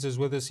 Paul Hoynes is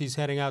with us. He's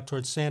heading out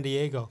towards San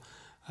Diego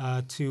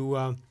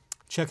to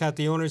check out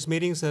the owners'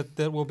 meetings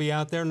that will be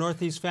out there.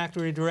 Northeast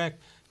Factory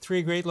Direct,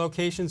 3 great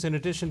locations in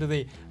addition to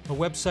the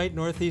website,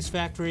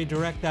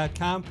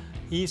 northeastfactorydirect.com.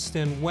 East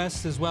and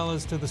west, as well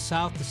as to the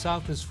south. The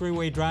south is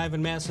Freeway Drive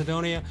in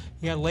Macedonia.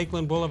 You got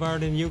Lakeland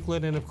Boulevard in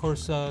Euclid, and of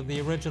course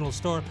the original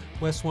store,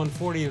 West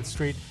 140th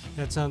Street.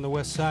 That's on the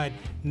west side.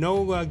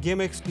 No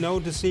gimmicks, no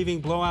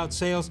deceiving blowout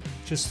sales.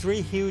 Just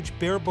 3 huge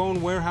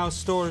bare-bone warehouse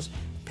stores,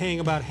 paying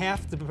about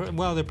half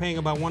they're paying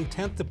about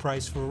 1/10 the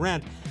price for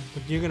rent,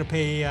 but you're going to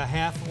pay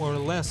half or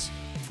less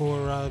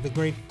for the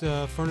great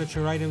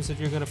furniture items that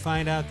you're going to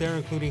find out there,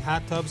 including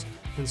hot tubs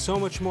and so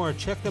much more.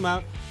 Check them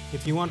out.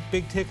 If you want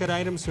big-ticket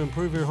items to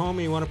improve your home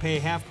and you want to pay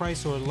half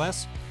price or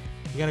less,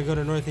 you got to go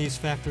to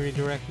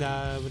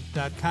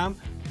northeastfactorydirect.com.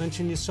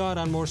 Mention you saw it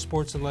on More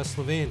Sports and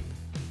Les-Levine.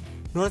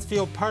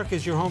 Northfield Park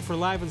is your home for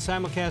live and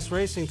simulcast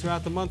racing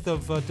throughout the month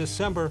of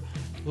December.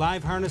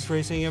 Live harness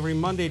racing every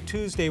Monday,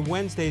 Tuesday,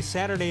 Wednesday,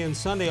 Saturday, and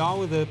Sunday, all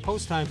with a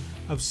post time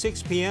of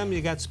 6 p.m.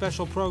 You got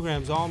special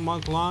programs all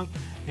month long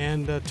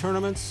and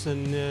tournaments,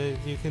 and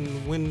you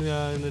can win,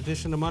 in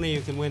addition to money,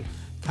 you can win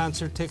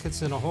concert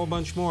tickets and a whole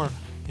bunch more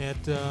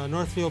at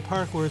Northfield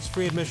Park, where it's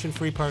free admission,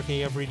 free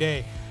parking every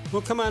day.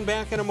 We'll come on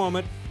back in a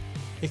moment.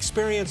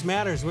 Experience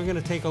matters. We're going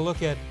to take a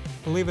look at,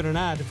 believe it or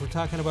not, if we're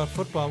talking about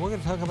football, we're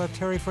going to talk about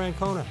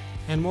Terry-Francona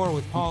and more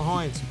with Paul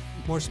Hoynes.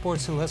 More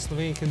Sports and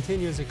Les-Levine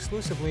continues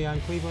exclusively on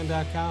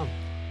cleveland.com.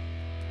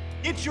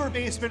 Get your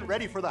basement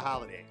ready for the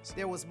holidays.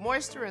 There was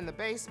moisture in the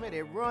basement.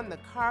 It ruined the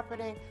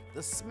carpeting.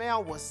 The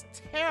smell was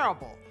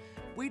terrible.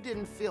 We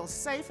didn't feel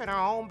safe in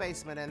our own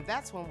basement, and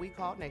that's when we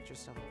called Nature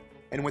Stone.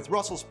 And with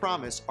Russell's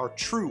Promise, our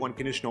true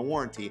unconditional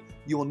warranty,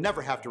 you will never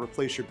have to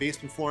replace your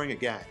basement flooring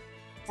again.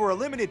 For a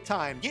limited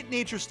time, get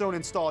Nature Stone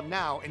installed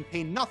now and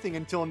pay nothing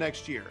until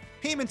next year.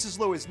 Payments as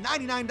low as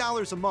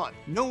 $99 a month.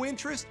 No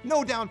interest,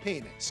 no down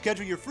payment.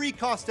 Schedule your free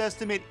cost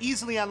estimate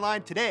easily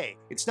online today.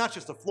 It's not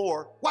just a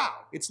floor. Wow,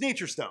 it's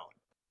Nature Stone.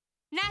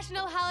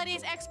 National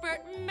Holidays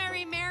expert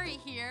Mary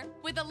here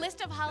with a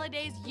list of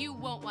holidays you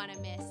won't want to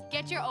miss.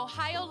 Get your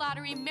Ohio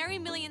Lottery Merry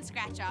Million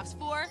scratch-offs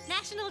for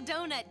National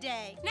Donut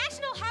Day,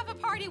 National Have a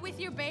Party with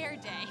Your Bear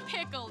Day,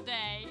 Pickle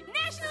Day,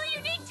 National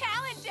Unique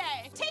Talent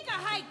Day, Take a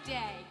Hike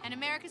Day, and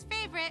America's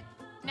favorite,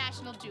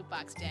 National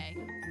Jukebox Day.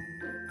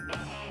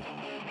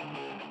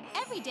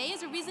 Every day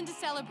is a reason to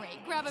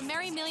celebrate. Grab a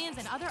Merry Millions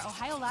and other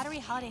Ohio Lottery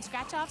holiday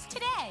scratch-offs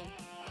today.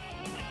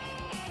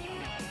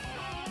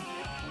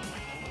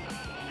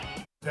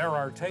 There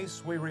are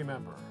tastes we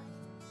remember.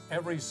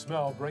 Every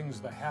smell brings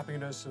the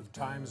happiness of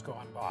times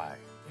gone by.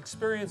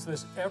 Experience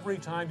this every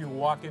time you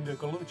walk into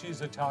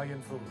Gallucci's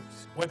Italian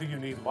Foods. Whether you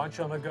need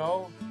lunch on the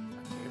go,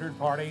 a catered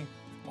party,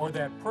 or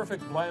that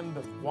perfect blend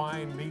of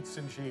wine, meats,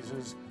 and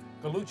cheeses,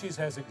 Gallucci's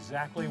has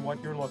exactly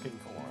what you're looking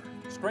for.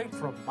 Straight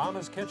from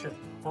Mama's Kitchen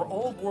for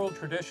old world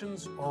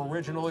traditions or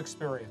original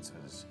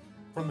experiences.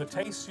 From the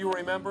tastes you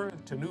remember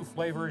to new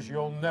flavors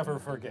you'll never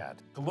forget.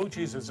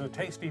 Gallucci's is a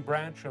tasty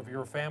branch of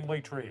your family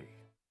tree.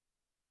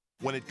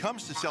 When it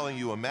comes to selling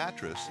you a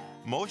mattress,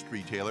 most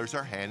retailers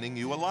are handing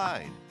you a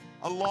line.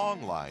 A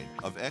long line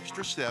of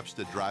extra steps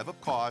that drive up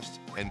costs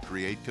and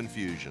create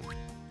confusion.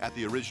 At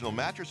the Original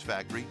Mattress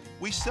Factory,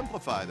 we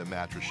simplify the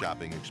mattress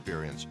shopping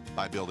experience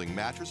by building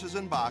mattresses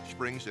and box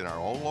springs in our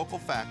own local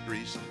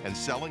factories and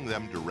selling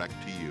them direct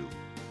to you.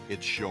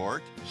 It's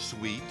short,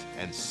 sweet,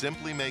 and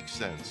simply makes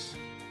sense.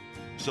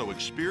 So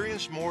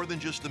experience more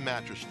than just the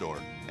mattress store.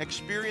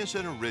 Experience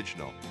an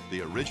original,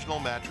 the Original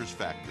Mattress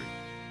Factory.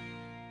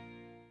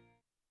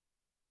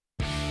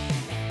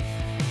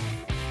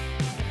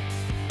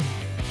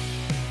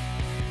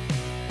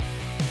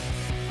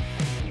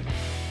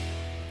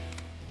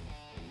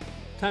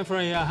 Time for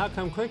a How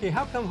Come Quickie.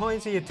 How come,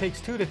 Hoynes, it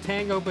takes two to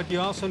tango, but you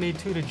also need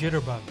two to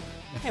jitterbug?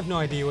 I have no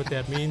idea what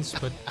that means,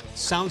 but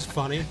sounds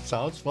funny.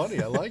 Sounds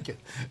funny. I like it.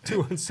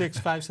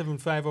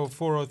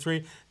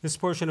 216-575-0403. This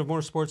portion of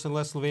More Sports and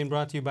Les-levine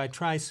brought to you by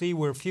Tri-C,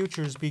 where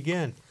futures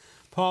begin.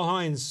 Paul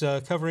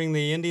Hoynes covering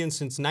the Indians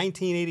since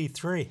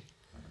 1983.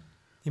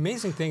 The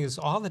amazing thing is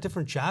all the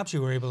different jobs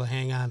you were able to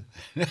hang on.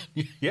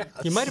 Yes.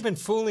 You might have been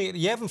fooling.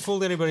 You haven't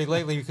fooled anybody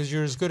lately because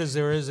you're as good as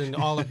there is in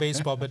all of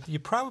baseball, but you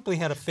probably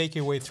had to fake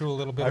your way through a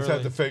little bit I've early.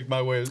 had to fake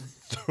my way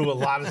through a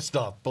lot of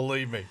stuff,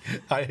 believe me.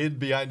 I hid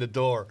behind the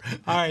door.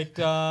 All right,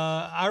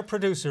 our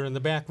producer in the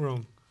back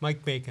room,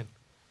 Mike Bacon,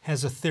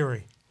 has a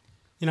theory.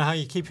 You know how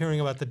you keep hearing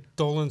about the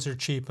Dolans are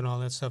cheap and all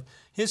that stuff.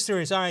 His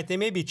theory is, all right, they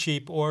may be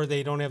cheap or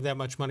they don't have that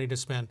much money to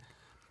spend,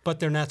 but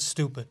they're not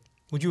stupid.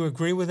 Would you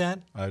agree with that?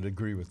 I'd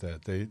agree with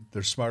that.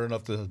 They're smart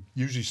enough to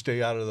usually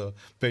stay out of the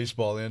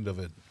baseball end of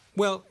it.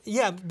 Well,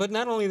 yeah, but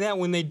not only that,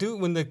 when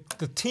the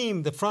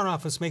team, the front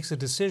office makes a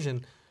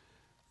decision,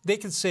 they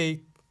could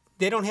say,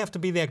 they don't have to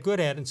be that good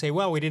at it and say,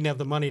 well, we didn't have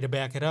the money to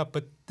back it up.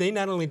 But they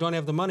not only don't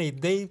have the money,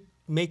 they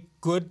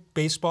make good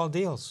baseball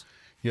deals.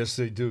 Yes,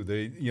 they do.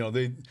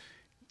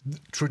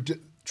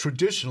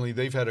 Traditionally,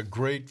 they've had a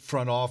great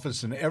front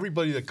office, and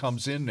everybody that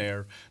comes in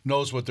there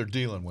knows what they're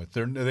dealing with.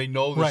 They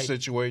know the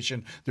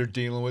situation they're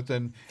dealing with,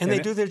 and they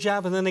do their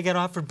job, and then they get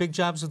offered big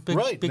jobs with big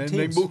teams.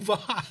 They move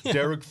on. Yeah.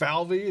 Derek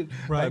Falvey,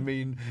 right. I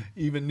mean,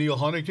 even Neil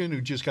Hunnigan,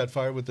 who just got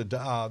fired with the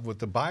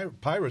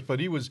Pirates, but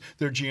he was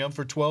their GM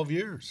for 12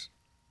 years.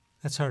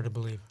 That's hard to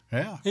believe.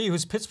 Yeah, he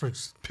was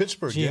Pittsburgh's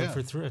GM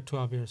for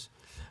 12 years.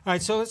 All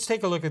right, so let's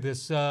take a look at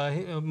this.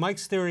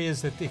 Mike's theory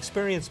is that the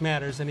experience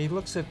matters, and he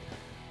looks at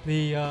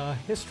the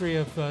history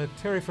of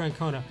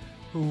Terry-Francona,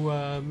 who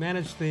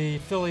managed the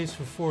Phillies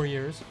for 4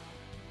 years,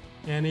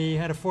 and he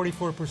had a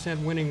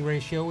 44% winning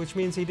ratio, which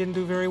means he didn't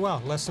do very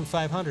well, less than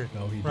 500.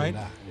 No, he right? did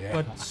not. Yeah.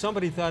 But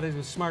somebody thought it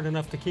was smart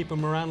enough to keep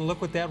him around. And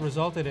look what that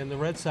resulted in. The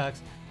Red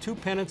Sox, 2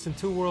 pennants and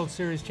 2 World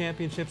Series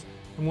championships,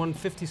 and won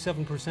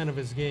 57% of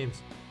his games.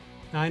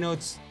 Now, I know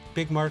it's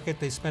big market,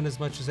 they spend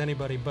as much as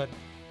anybody, but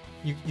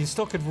you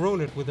still could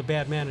ruin it with a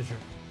bad manager.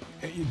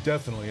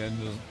 Definitely, and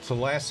to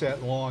last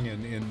that long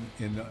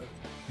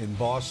in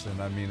Boston,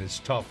 I mean, it's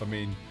tough. I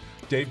mean,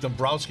 Dave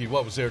Dombrowski,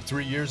 what was there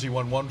 3 years? He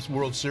won 1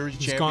 World Series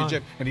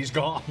championship, and he's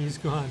gone. He's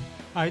gone.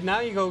 All right,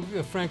 now you go.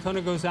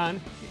 Francona goes on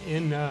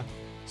in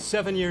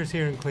 7 years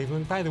here in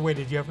Cleveland. By the way,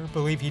 did you ever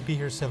believe he'd be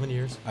here 7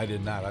 years? I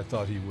did not. I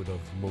thought he would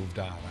have moved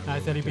on. I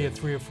thought he'd be a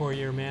 3 or 4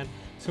 year man.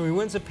 So he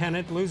wins a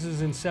pennant,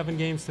 loses in 7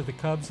 games to the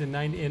Cubs in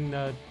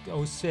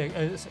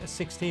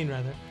 16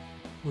 rather.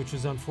 Which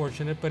was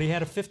unfortunate, but he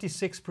had a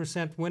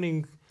 56%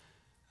 winning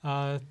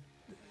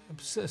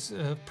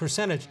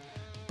percentage.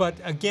 But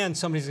again,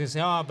 somebody's going to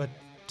say, but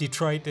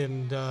Detroit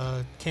and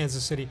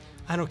Kansas City,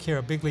 I don't care.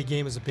 A big league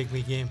game is a big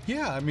league game.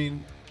 Yeah, I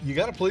mean, you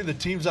got to play the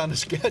teams on the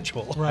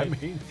schedule. Right. I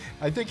mean,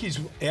 I think he's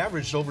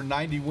averaged over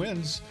 90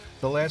 wins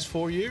the last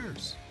 4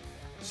 years.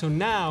 So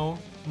now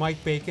Mike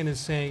Bacon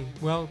is saying,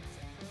 well,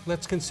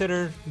 let's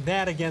consider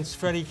that against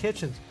Freddie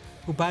Kitchens,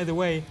 who, by the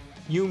way,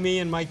 you, me,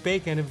 and Mike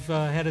Bacon have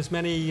had as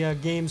many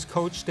games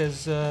coached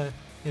as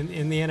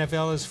in the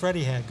NFL as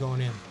Freddie had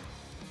going in.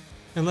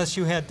 Unless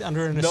you had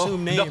under an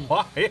assumed name.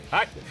 No,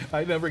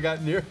 I never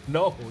got near.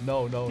 No.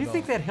 Do you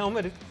think that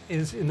helmet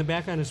is in the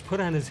background is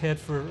put on his head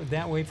for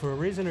that way for a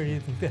reason, or do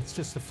you think that's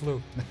just a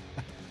fluke?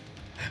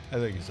 I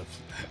think it's a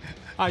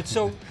All right,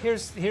 so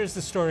here's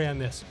the story on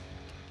this.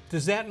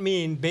 Does that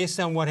mean, based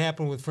on what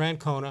happened with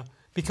Francona,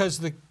 because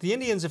the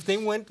Indians, if they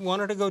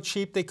wanted to go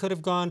cheap, they could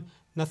have gone.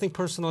 Nothing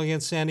personal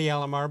against Sandy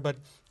Alomar, but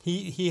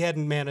he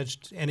hadn't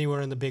managed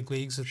anywhere in the big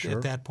leagues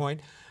at that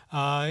point.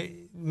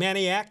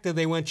 Manny Acta,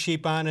 they went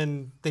cheap on,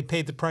 and they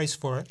paid the price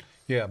for it.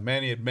 Yeah,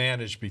 Manny had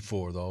managed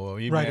before, though.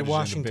 He right, at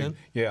Washington.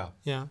 Yeah.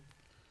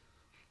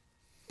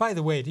 By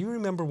the way, do you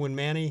remember when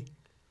Manny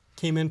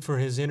came in for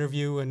his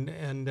interview,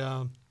 and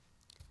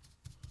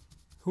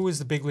who was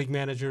the big league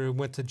manager who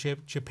went to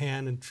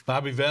Japan? And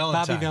Bobby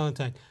Valentine. Bobby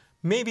Valentine.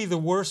 Maybe the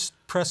worst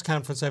press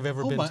conference I've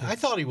ever been to. I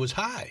thought he was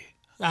high.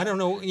 I don't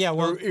know. Yeah,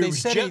 well, they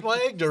said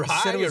jet-lagged or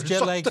high. Said it was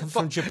jet-lagged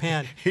from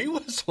Japan. He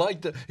was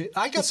like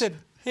He said,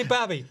 "Hey,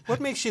 Bobby, what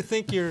makes you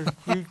think you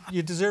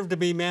deserve to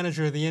be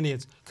manager of the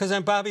Indians?" Because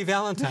I'm Bobby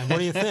Valentine. What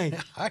do you think?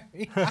 I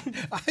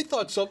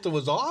thought something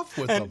was off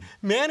with him.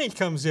 Manny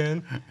comes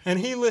in, and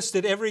he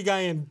listed every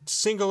guy in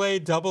single A,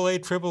 double A,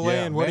 triple A,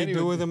 and what he'd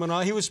do with them and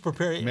all. He was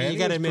prepared. You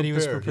got to admit, he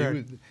was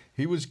prepared.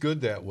 He was good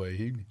that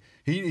way.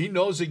 He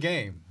knows the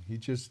game. He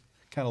just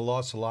kind of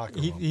lost the locker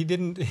room. He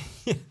didn't.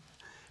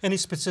 Any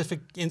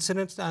specific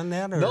incidents on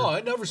that? Or? No,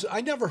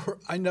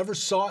 I never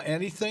saw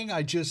anything.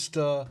 I just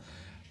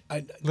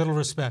little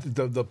respect.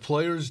 The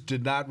players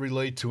did not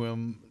relate to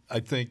him. I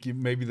think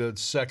maybe the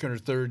second or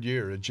third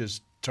year it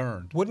just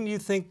turned. Wouldn't you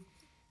think?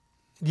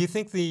 Do you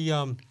think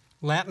the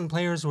Latin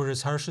players were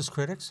his harshest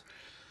critics?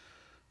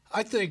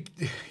 I think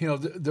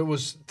there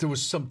was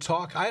some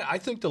talk. I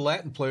think the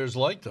Latin players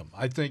liked him.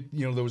 I think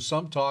there was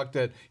some talk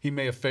that he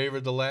may have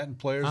favored the Latin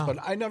players, but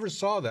I never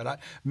saw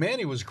that.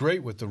 Manny was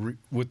great with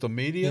the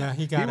media.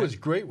 Yeah, he was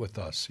great with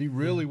us. He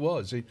really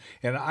was.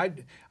 I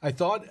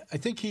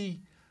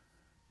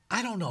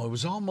don't know. It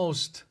was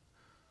almost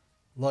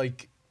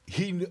like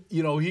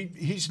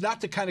he's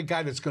not the kind of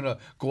guy that's going to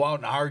go out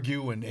and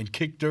argue and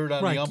kick dirt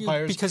on the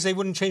umpires because they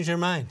wouldn't change their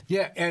mind.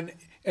 Yeah, and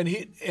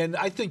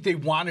I think they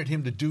wanted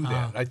him to do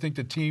that. I think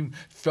the team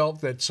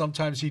felt that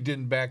sometimes he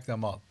didn't back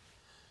them up.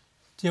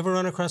 Do you ever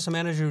run across a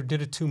manager who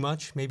did it too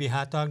much? Maybe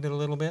hot dogged it a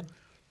little bit?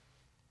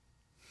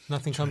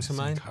 Nothing comes to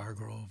mind?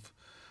 Hargrove.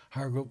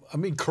 I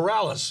mean,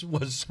 Corrales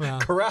was. Well,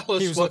 Corrales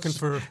he was looking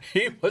for.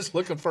 He was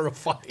looking for a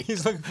fight.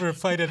 He's looking for a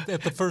fight at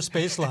the first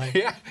baseline.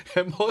 Yeah,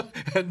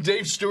 and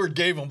Dave Stewart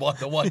gave him one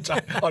the one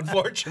time,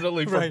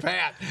 unfortunately for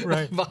Pat.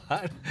 Right.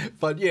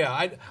 But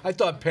yeah, I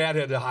thought Pat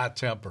had a hot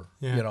temper.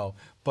 Yeah.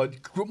 But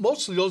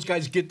mostly those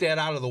guys get that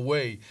out of the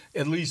way,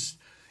 at least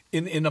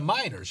in the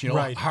minors.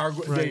 Right.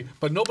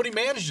 But nobody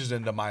manages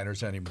in the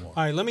minors anymore.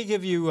 All right, let me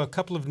give you a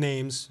couple of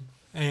names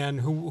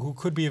and who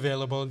could be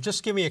available.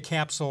 Just give me a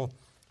capsule.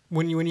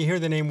 When you hear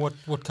the name,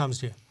 what comes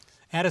to you?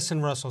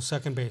 Addison Russell,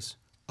 second base.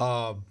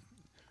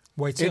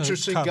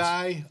 Interesting Cubs.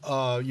 guy.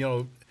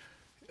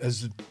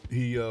 As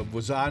he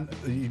was on,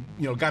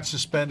 got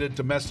suspended,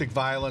 domestic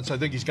violence. I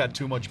think he's got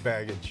too much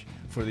baggage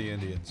for the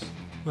Indians.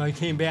 Well, he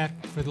came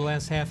back for the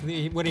last half of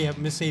the. What do you have?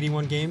 Miss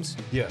 81 games.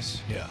 Yes.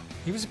 Yeah.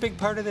 He was a big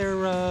part of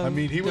their.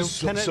 He was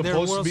supposed to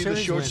be the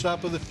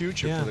shortstop of the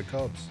future for the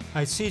Cubs. All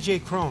right,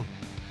 C.J. Cron.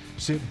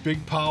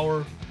 Big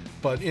power.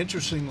 But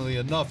interestingly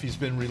enough, he's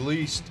been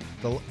released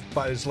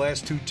by his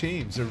last two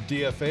teams. They're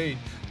DFA'd.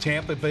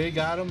 Tampa Bay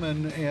got him,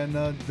 and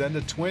then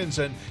the Twins.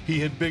 And he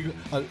hit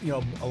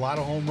a lot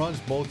of home runs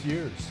both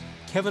years.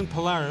 Kevin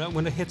Pillar,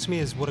 when it hits me,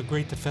 is what a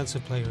great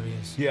defensive player he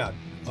is. Yeah,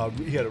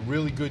 he had a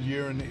really good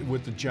year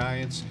with the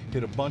Giants.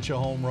 Hit a bunch of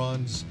home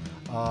runs.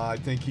 I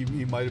think he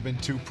might have been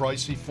too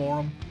pricey for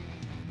him.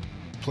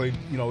 Played,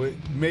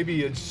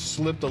 maybe it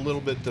slipped a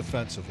little bit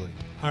defensively.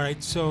 All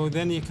right, so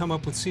then you come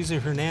up with Cesar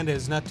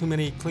Hernandez. Not too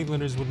many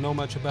Clevelanders would know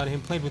much about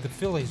him. Played with the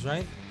Phillies,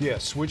 right? Yeah,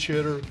 switch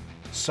hitter,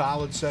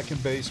 solid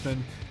second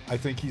baseman. I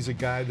think he's a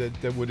guy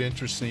that would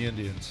interest the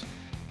Indians.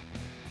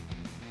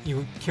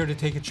 You care to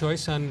take a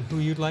choice on who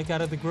you'd like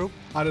out of the group?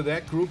 Out of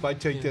that group,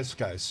 I'd take this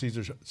guy,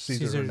 Cesar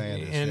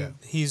Hernandez. And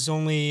he's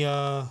only,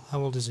 how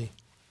old is he?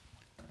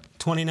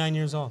 29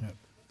 years old. Yeah.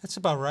 That's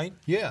about right.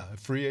 Yeah, a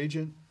free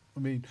agent. I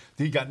mean,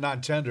 he got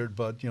non-tendered,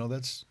 but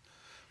that's.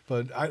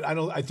 But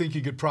I think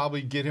you could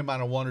probably get him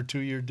on a 1 or 2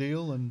 year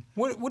deal. And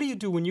what do you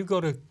do when you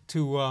go to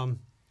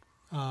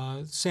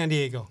San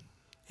Diego,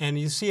 and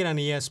you see it on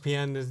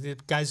ESPN? The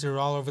guys are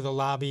all over the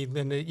lobby,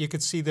 and you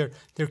could see they're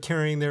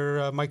carrying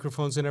their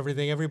microphones and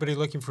everything. Everybody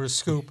looking for a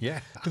scoop. Yeah.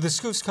 Do the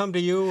scoops come to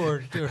you,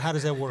 or how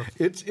does that work?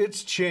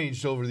 It's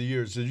changed over the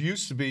years. It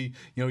used to be,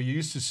 you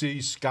used to see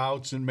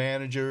scouts and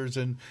managers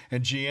and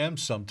GMs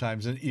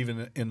sometimes,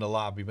 even in the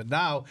lobby. But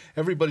now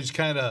everybody's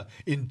kind of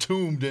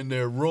entombed in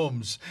their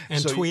rooms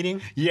and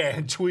tweeting. Yeah,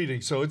 and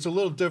tweeting. So it's a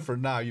little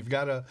different now. You've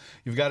got to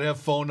have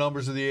phone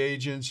numbers of the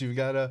agents. You've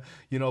got to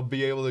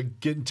be able to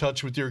get in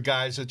touch with your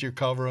guys that you're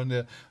covering,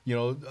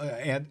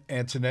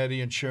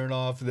 Antonetti and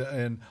Chernoff,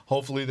 and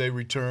hopefully they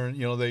return.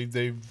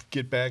 They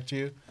get back to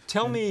you.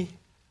 Tell me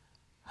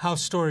how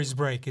stories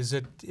break. Is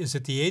it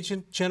the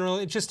agent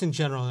generally? Just in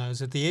general now,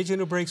 is it the agent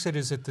who breaks it?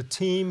 Is it the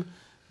team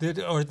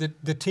or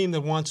the team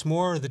that wants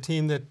more, or the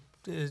team that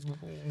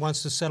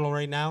wants to settle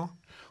right now?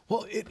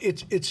 Well,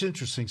 it's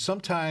interesting.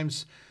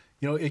 Sometimes,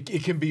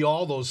 it can be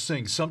all those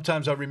things.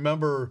 Sometimes I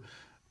remember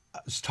I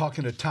was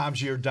talking to Tom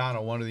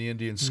Giordano, one of the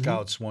Indian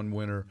scouts, one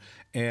winter,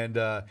 and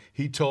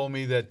he told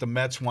me that the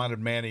Mets wanted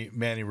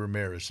Manny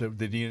Ramirez.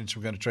 The Indians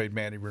were going to trade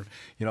Manny,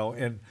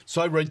 and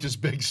so I write this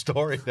big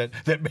story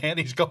that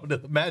Manny's going to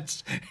the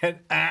Mets, and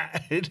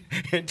it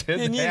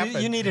didn't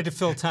happen. You needed to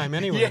fill time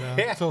anyway,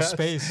 fill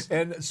space.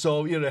 And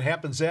so, it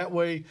happens that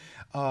way.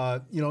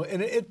 And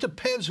it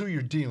depends who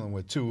you're dealing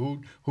with,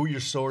 too, who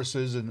your source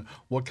is and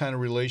what kind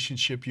of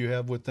relationship you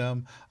have with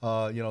them.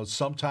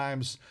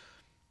 Sometimes,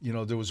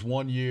 there was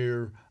one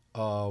year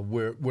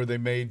where they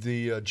made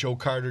the Joe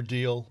Carter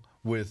deal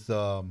with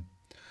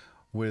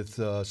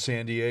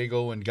San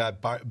Diego and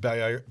got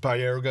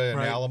Baerga and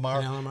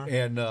Alomar.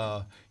 And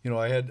I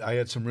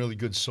had some really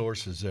good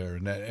sources there,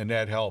 and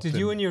that helped. Did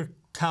you and your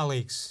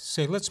colleagues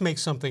say, let's make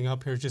something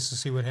up here just to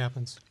see what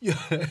happens? Yeah,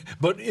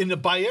 but in the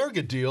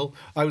Baerga deal,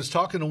 I was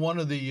talking to one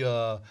of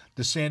the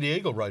San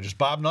Diego writers,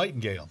 Bob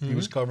Nightingale. He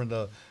was covering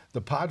the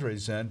the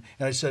Padres then,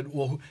 and I said,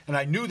 well, and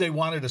I knew they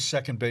wanted a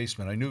second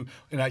baseman.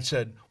 And I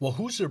said, well,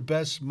 who's their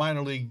best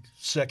minor league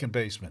second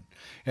baseman?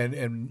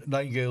 And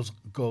Nightingale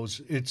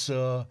goes, it's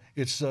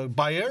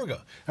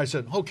Baerga. I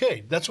said,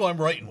 okay, that's what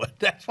I'm writing with.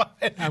 That's why,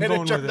 and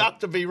it turned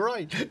out to be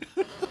right.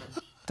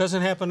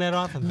 Doesn't happen that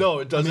often. No,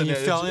 it doesn't. I mean, you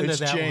fell into it's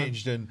that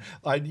changed, one.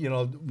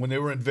 and when they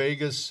were in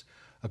Vegas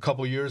a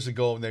couple of years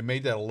ago, and they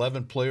made that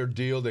 11-player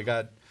deal, they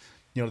got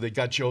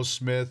Joe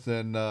Smith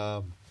and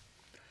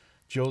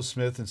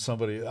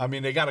somebody. I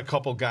mean, they got a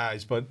couple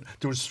guys, but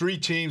there was 3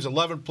 teams,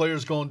 11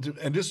 players going to,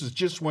 and this is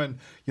just when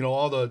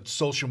all the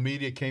social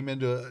media came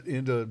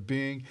into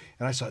being,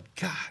 and I thought,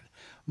 God.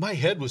 My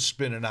head was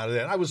spinning out of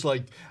that. I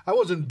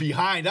wasn't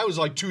behind. I was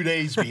like 2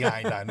 days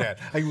behind on that.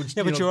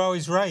 But you're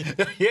always right.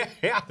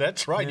 yeah,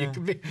 that's right. Yeah. You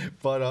can be,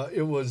 but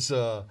it was.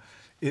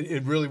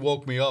 It really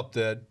woke me up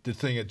that the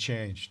thing had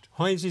changed.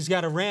 Hoynes'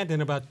 got a rant in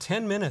about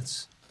 10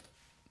 minutes,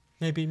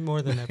 maybe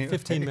more than that,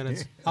 15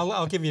 minutes.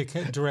 I'll give you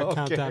a direct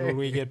countdown when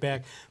we get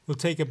back. We'll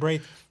take a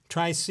break.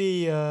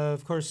 Tri-C,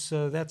 of course,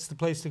 that's the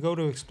place to go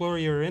to explore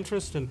your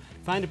interest and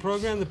find a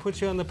program that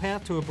puts you on the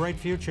path to a bright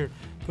future.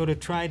 Go to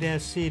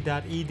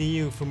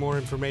tri-c.edu for more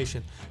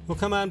information. We'll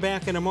come on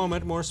back in a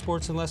moment. More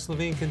Sports and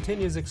Les-Levine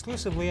continues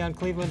exclusively on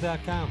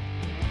cleveland.com.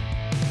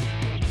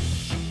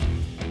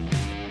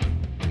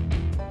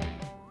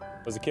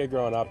 As a kid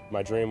growing up,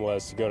 my dream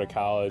was to go to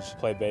college,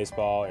 play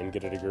baseball, and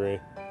get a degree.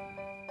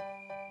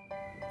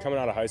 Coming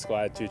out of high school,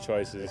 I had 2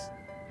 choices.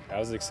 I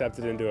was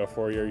accepted into a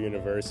 4-year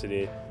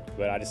university,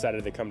 but I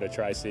decided to come to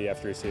Tri-C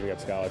after receiving a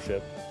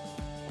scholarship.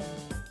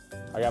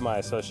 I got my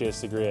associate's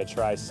degree at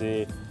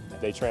Tri-C.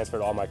 They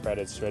transferred all my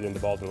credits straight into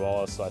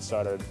Baldwin-Wallace, so I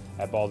started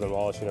at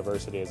Baldwin-Wallace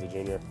University as a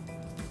junior.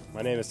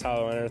 My name is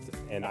Tyler Leonard,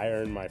 and I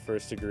earned my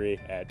first degree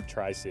at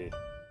Tri-C.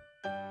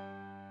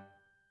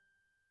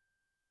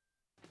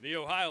 The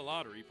Ohio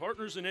Lottery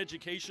Partners in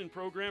Education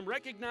program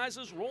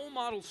recognizes role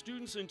model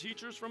students and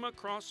teachers from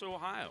across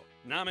Ohio.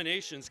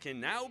 Nominations can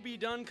now be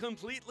done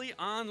completely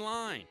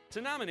online. To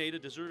nominate a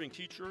deserving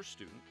teacher or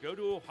student, go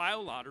to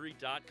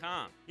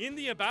ohio-lottery.com. In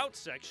the About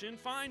section,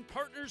 find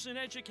Partners in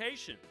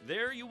Education.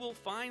 There you will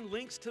find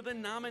links to the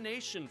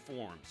nomination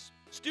forms.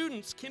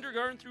 Students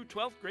kindergarten through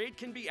 12th grade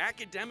can be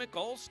academic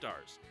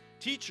all-stars.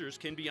 Teachers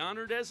can be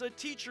honored as a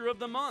Teacher of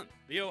the Month.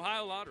 The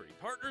Ohio Lottery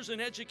Partners in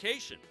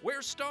Education,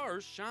 where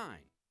stars shine.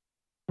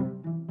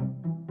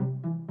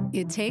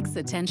 It takes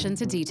attention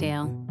to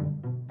detail.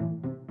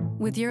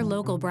 With your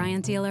local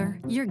Bryant dealer,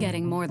 you're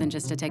getting more than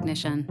just a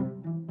technician.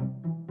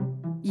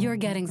 You're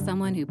getting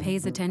someone who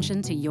pays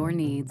attention to your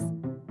needs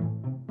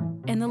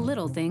and the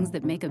little things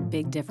that make a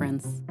big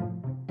difference.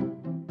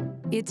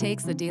 It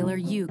takes a dealer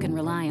you can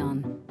rely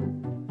on.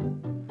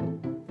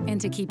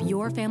 And to keep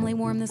your family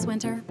warm this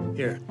winter,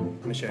 here,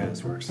 let me show you how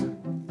this works.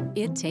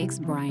 It takes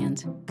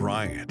Bryant.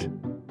 Bryant.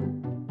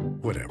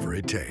 Whatever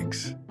it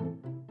takes.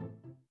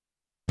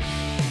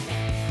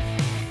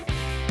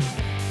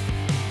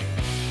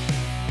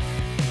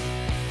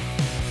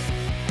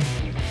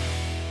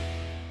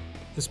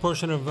 This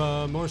portion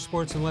of More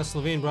Sports and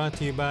Les-Levine brought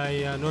to you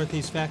by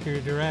Northeast Factory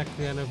Direct,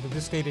 and of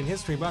This Date in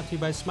History brought to you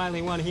by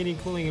Smiley One Heating,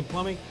 Cooling, and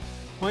Plumbing.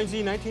 Hoynes,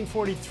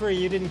 1943,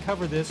 you didn't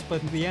cover this,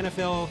 but the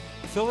NFL,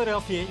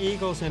 Philadelphia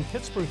Eagles and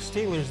Pittsburgh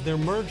Steelers, their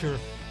merger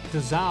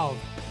dissolved.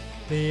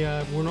 They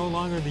were no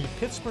longer the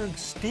Pittsburgh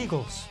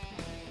Steagles.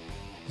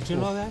 Did you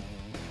know that?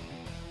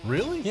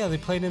 Really? Yeah, they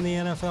played in the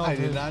NFL. I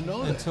did not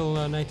know that. Until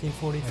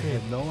 1943. I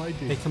had no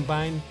idea. They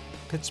combined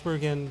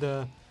Pittsburgh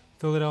and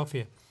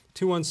Philadelphia.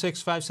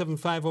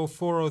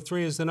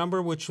 216-575-0403 is the number,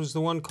 which was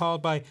the one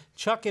called by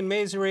Chuck in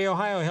Masery,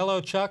 Ohio.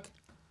 Hello, Chuck.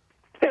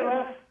 Hey,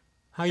 Les.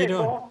 How you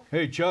doing? Paul.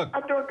 Hey, Chuck.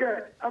 I'm doing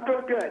good.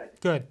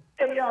 Good.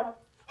 Hey,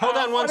 hold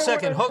on one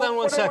second. Hold on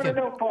one second.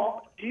 I want to know,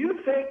 Paul, do you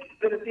think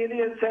that if the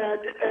Indians had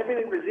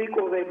everything was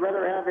equal, they'd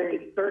rather have a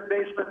third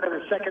baseman than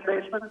a second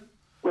baseman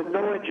with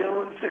Noah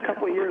Jones a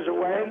couple of years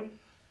away?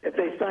 If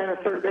they sign a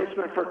third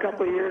baseman for a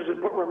couple of years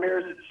and put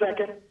Ramirez at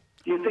second,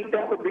 do you think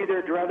that would be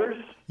their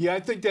druthers? Yeah, I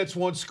think that's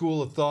one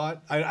school of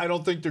thought. I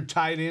don't think they're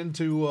tied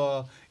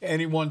into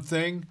any one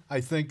thing.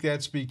 I think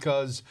that's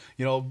because,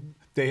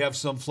 they have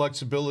some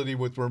flexibility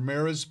with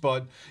Ramirez,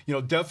 but,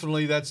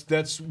 definitely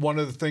that's one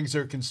of the things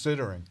they're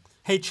considering.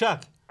 Hey,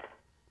 Chuck.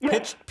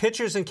 Yes.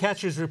 Pitchers and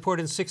catchers report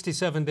in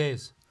 67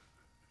 days.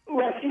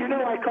 Les,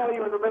 I call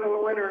you in the middle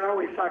of winter and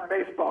always talk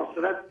baseball,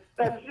 so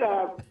that's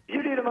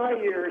beauty to my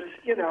ears,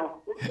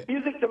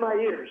 music to my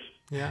ears.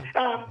 Yeah.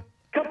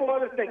 Couple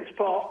other things,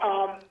 Paul.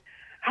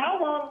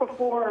 How long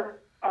before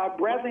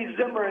Bradley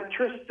Zimmer and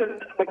Tristan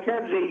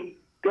McKenzie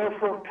go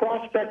from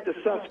prospect to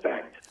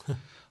suspect?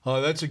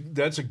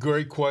 That's a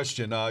great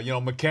question.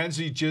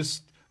 McKenzie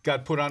just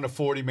got put on the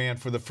 40-man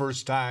for the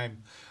first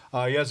time.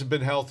 He hasn't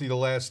been healthy the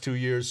last 2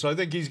 years, so I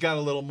think he's got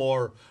a little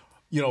more,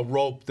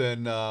 rope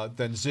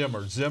than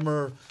Zimmer.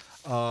 Zimmer,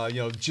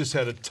 just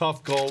had a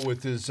tough go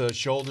with his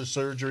shoulder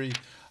surgery.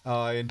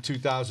 in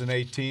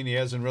 2018. He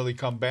hasn't really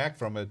come back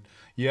from it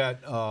yet.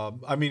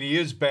 I mean, he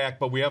is back,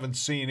 but we haven't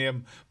seen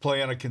him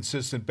play on a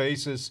consistent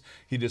basis.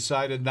 He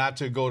decided not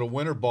to go to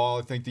winter ball.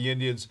 I think the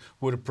Indians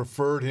would have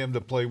preferred him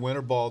to play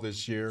winter ball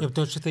this year. Yeah,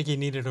 don't you think he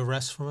needed a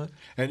rest from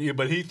it?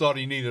 But he thought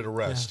he needed a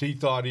rest. Yeah. He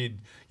thought he'd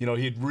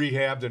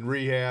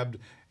rehabbed,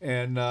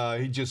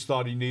 and he just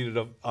thought he needed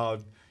a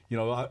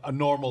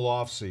normal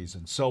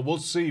offseason. So we'll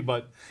see.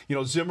 But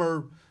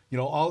Zimmer,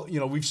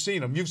 we've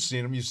seen him. You've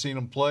seen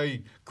him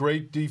play.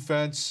 Great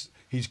defense.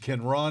 He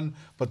can run.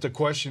 But the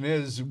question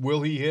is,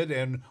 will he hit,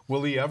 and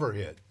will he ever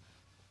hit?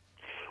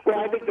 Well,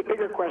 I think the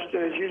bigger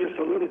question, as you just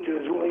alluded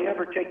to, is will he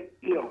ever take?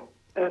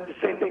 The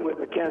same thing with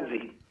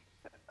McKenzie.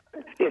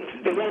 They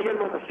got to get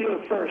him on the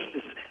field first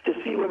to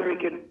see whether he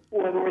can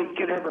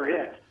ever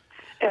hit.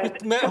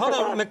 And hold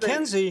on,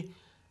 McKenzie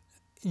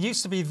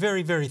used to be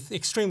very, very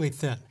extremely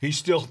thin. He's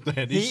still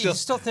thin. He's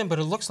still thin, but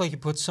it looks like he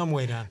put some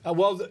weight on.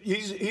 Well,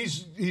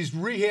 he's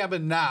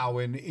rehabbing now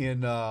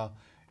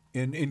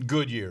in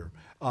Goodyear,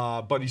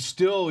 but he's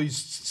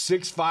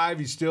 6'5".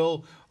 He's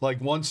still like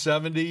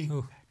 170,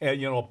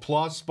 and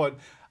plus. But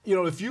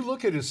if you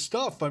look at his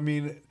stuff, I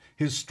mean,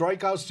 his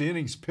strikeouts to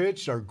innings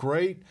pitched are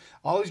great.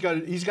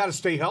 He's got to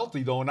stay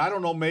healthy though, and I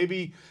don't know.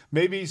 Maybe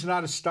he's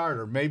not a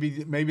starter.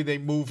 Maybe they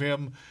move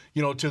him,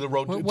 to the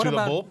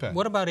bullpen.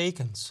 What about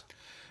Akins?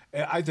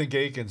 I think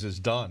Akins is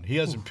done. He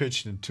hasn't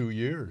pitched in 2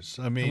 years.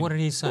 I mean, and what did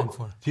he sign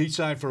for? He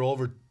signed for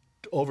over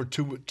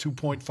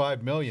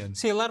 $2.5 million.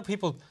 See, a lot of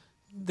people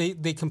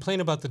they complain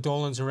about the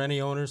Dolans or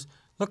any owners.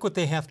 Look what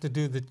they have to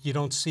do that you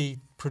don't see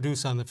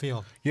produce on the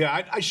field.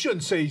 Yeah, I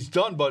shouldn't say he's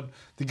done, but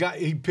the guy,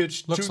 he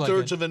pitched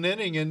two-thirds of an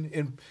inning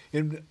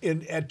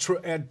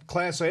at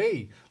Class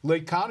A,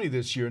 Lake County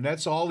this year, and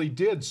that's all he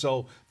did.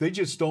 So they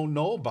just don't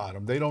know about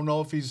him. They don't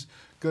know if he's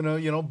gonna,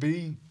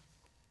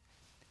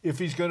 if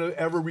he's gonna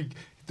ever.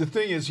 The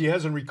thing is, he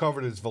hasn't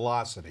recovered his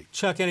velocity.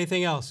 Chuck,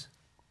 anything else?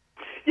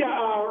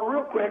 Yeah,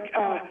 real quick,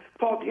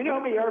 Paul. Do you know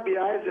how many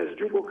RBIs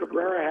Asdrubal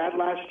Cabrera had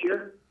last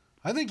year?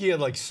 I think he had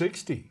like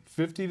 50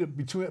 to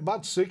between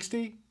about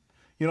 60.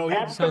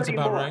 Sounds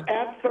about right.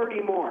 Add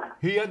 30 more.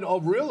 He had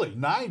really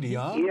 90,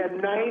 huh? He had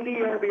 90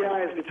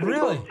 RBIs between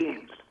both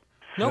teams.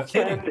 No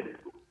kidding. And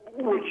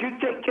would you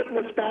take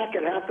Kipnis back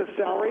at half the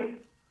salary?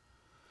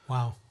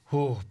 Wow.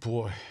 Oh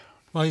boy.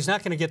 Well, he's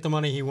not going to get the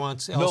money he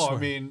wants elsewhere. No, I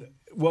mean,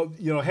 well,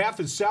 half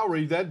his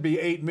salary, that'd be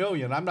 $8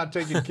 million. I'm not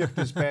taking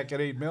Kipnis back at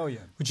 $8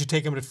 million. Would you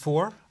take him at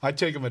 4? I'd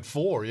take him at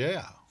 4.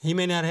 Yeah. He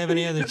may not have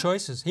any other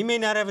choices. He may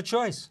not have a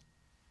choice.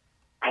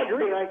 I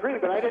agree,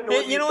 but I didn't know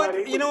you know what?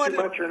 Too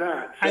much or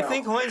not. So. I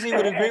think Hoynes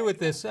would agree with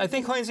this. I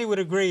think Hoynes would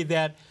agree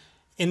that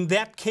in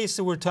that case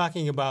that we're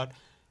talking about,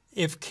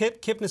 if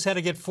Kipnis had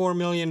to get $4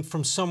 million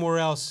from somewhere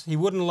else, he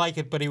wouldn't like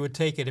it, but he would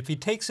take it. If he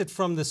takes it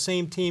from the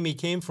same team he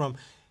came from,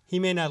 he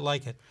may not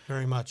like it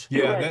very much.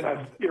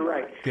 Yeah, you're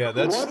right. Yeah,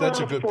 that's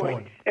a good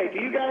point. Hey,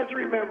 do you guys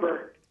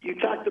remember? You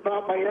talked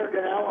about Mayorga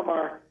and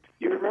Alomar.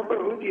 You remember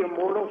who the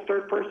immortal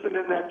third person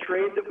in that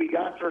trade that we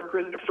got for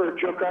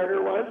Joe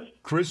Carter was?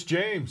 Chris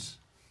James.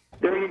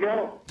 There you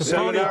go.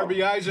 7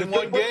 RBIs in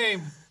one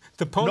game.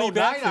 The pony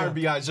 9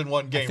 RBIs in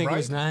one game, I think right? it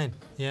was 9.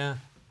 Yeah.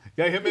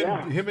 Yeah,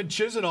 him and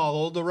Chisenhall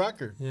hold the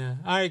record. Yeah.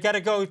 All right, got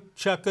to go,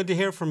 Chuck. Good to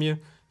hear from you.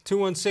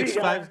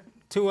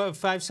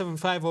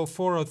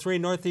 216-575-0403,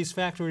 Northeast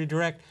Factory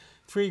Direct.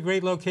 3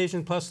 great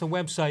locations plus the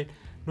website,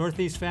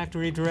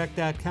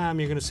 northeastfactorydirect.com.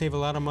 You're going to save a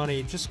lot of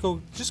money. Just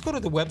go to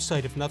the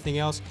website if nothing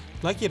else.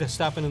 I'd like you to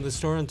stop into the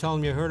store and tell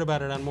them you heard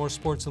about it on More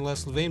Sports and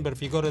Les Levine. But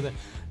if you go to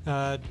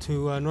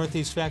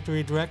Northeast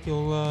Factory Direct,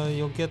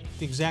 you'll get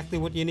exactly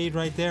what you need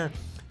right there.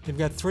 They've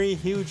got 3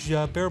 huge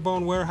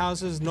bare-bone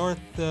warehouses.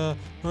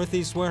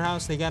 Northeast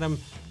warehouse. They got them.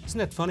 Isn't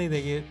that funny?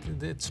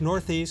 It's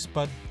northeast,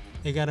 but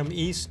they got them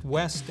east,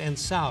 west, and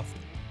south.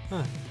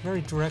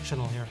 Very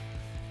directional here.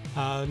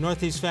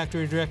 Northeast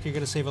Factory Direct, you're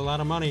going to save a lot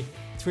of money.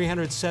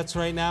 300 sets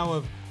right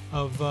now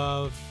of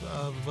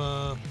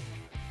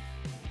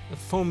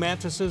foam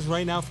mattresses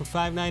right now for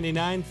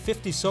 $5.99.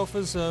 50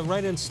 sofas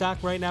right in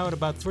stock right now at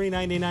about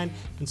 $3.99,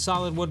 and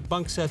solid wood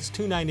bunk sets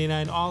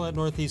 $2.99, all at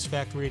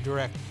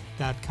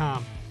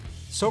northeastfactorydirect.com.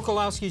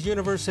 Sokolowski's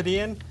University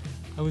Inn.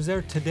 I was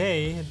there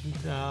today,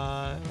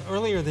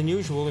 earlier than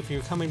usual. If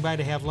you're coming by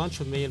to have lunch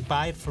with me and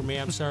buy it for me,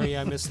 I'm sorry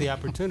I missed the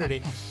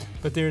opportunity.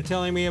 But they were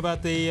telling me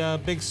about the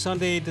big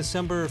Sunday,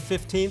 December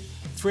 15th,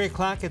 3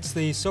 o'clock. It's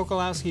the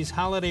Sokolowski's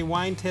Holiday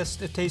Wine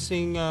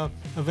Tasting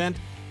event,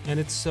 and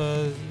it's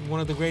one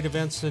of the great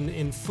events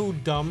in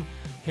Fooddom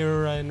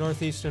here in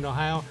northeastern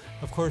Ohio.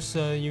 Of course,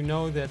 you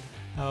know that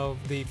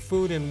the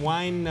food and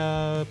wine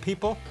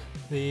people,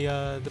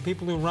 the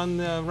people who run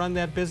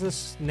that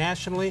business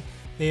nationally,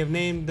 they have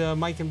named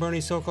Mike and Bernie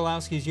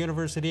Sokolowski's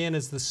University Inn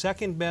as the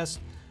second best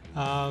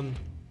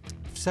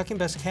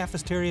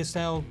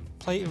cafeteria-style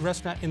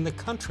restaurant in the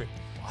country.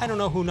 Wow. I don't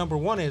know who number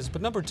 1 is,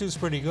 but number 2 is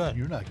pretty good.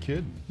 You're not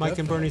kidding. Mike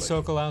and Bernie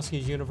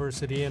Sokolowski's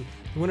University Inn,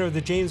 the winner of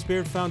the James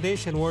Beard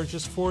Foundation Award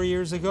just 4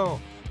 years ago.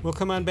 We'll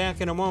come on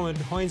back in a moment.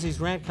 Hoynes'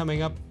 rant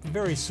coming up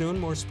very soon.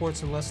 More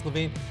Sports and Les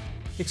Levine,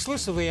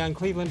 exclusively on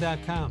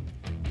cleveland.com.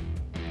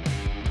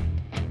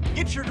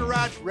 Get your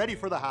garage ready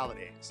for the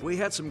holidays. We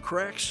had some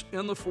cracks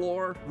in the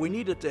floor. We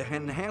needed to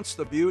enhance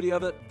the beauty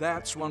of it.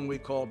 That's when we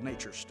called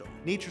Nature Stone.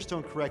 Nature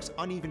Stone corrects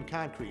uneven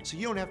concrete, so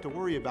you don't have to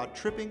worry about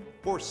tripping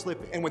or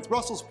slipping. And with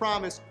Russell's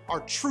Promise,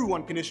 our true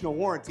unconditional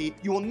warranty,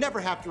 you will never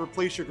have to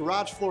replace your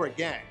garage floor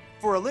again.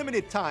 For a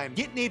limited time,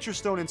 get Nature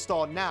Stone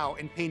installed now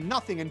and pay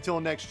nothing until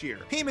next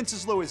year. Payments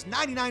as low as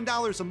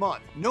 $99 a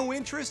month. No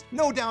interest,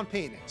 no down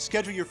payment.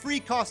 Schedule your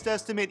free cost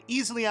estimate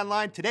easily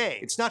online today.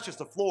 It's not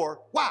just a floor.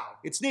 Wow,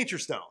 it's Nature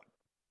Stone.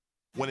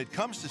 When it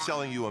comes to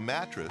selling you a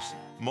mattress,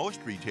 most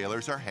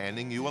retailers are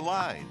handing you a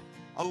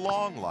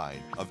long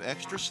line of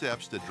extra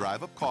steps that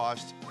drive up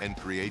costs and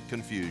create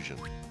confusion.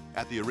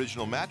 At the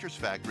Original Mattress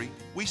Factory,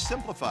 we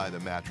simplify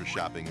the mattress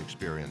shopping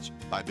experience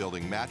by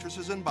building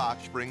mattresses and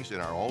box springs in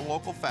our own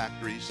local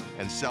factories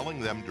and selling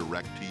them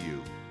direct to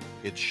you.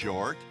 It's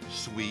short,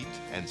 sweet,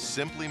 and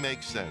simply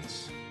makes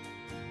sense.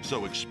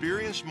 So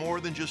experience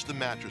more than just a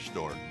mattress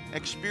store.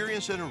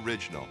 Experience an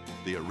original,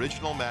 the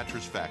Original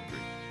Mattress Factory.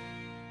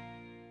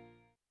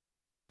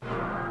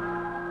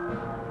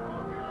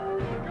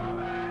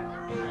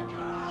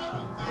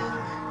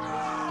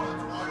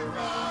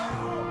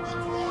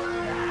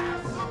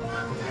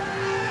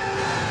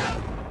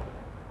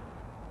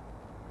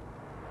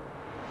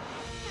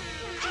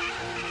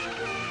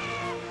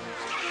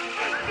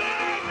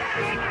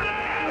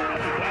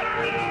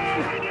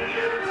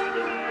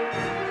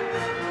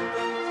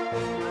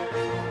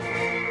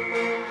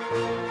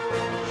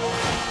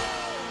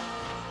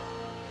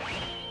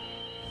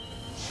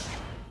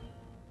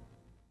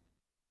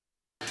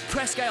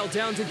 Presque Isle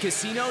Downton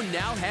Casino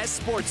now has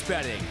sports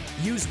betting.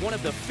 Use one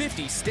of the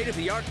 50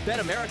 state-of-the-art Bet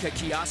America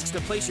kiosks to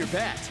place your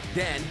bet.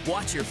 Then,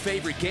 watch your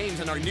favorite games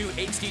on our new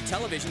HD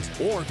televisions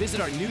or visit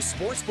our new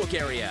sportsbook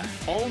area.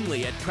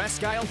 Only at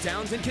Presque Isle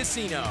Downton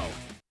Casino.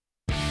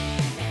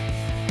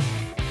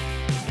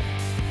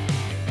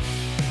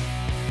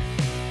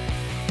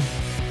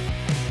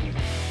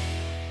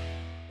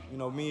 You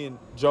know, me and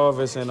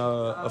Jarvis and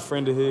a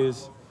friend of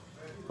his,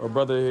 or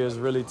brother of his,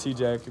 really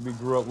T-Jack, we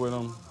grew up with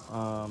him.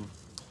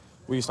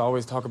 We used to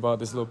always talk about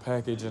this little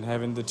package and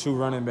having the 2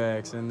 running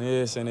backs and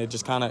this, and it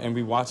just kind of, and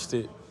we watched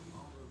it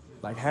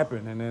like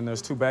happen. And then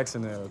there's 2 backs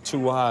in there, 2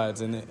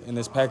 wides, and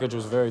this package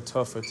was very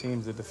tough for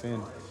teams to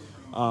defend.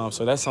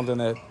 So that's something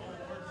that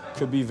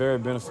could be very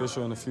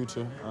beneficial in the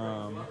future.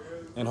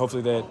 And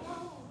hopefully that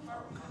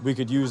we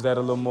could use that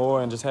a little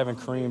more, and just having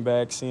Kareem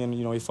back, seeing,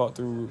 you know, he fought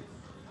through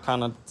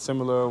kind of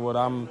similar to what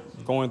I'm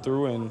going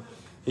through, and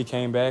he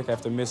came back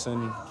after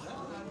missing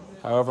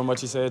however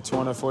much he said,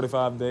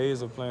 245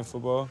 days of playing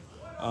football.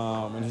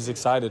 And he's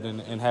excited,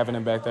 and having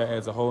him back there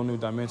adds a whole new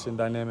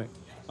dynamic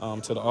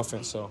to the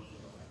offense. So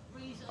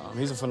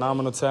he's a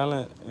phenomenal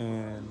talent,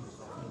 and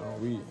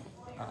you know,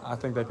 I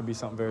think that could be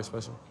something very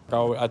special.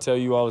 I tell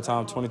you all the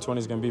time, 2020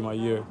 is going to be my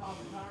year.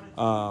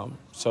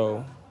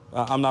 So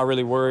I'm not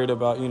really worried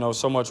about, you know,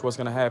 so much what's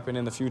going to happen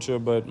in the future,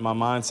 but my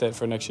mindset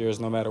for next year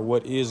is no matter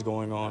what is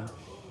going on,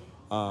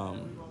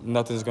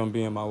 nothing's going to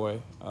be in my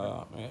way.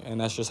 And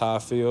that's just how I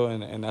feel,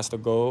 and that's the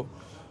goal.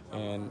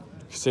 And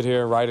sit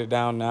here and write it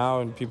down now,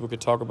 and people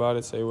could talk about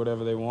it, say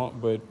whatever they want,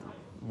 but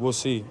we'll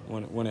see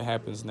when it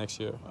happens next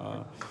year.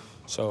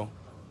 So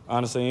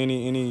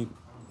honestly,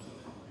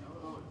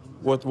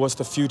 what's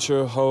the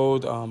future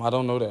hold? I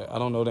don't know that. I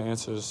don't know the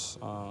answers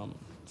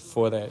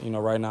for that. You know,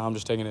 right now I'm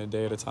just taking it a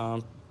day at a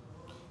time,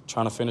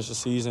 trying to finish the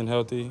season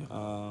healthy,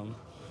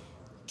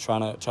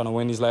 trying to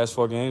win these last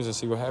 4 games and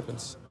see what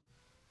happens.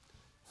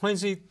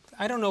 Hoynes,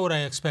 I don't know what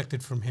I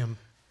expected from him,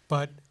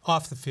 but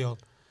off the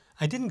field,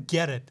 I didn't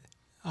get it.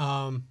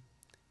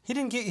 He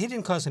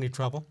didn't cause any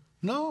trouble.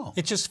 No.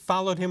 It just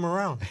followed him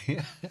around.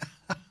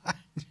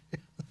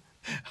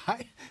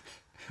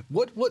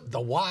 What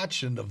the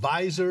watch and the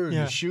visor and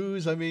the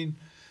shoes? I mean,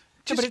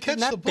 just catch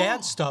not the ball.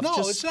 bad stuff. No,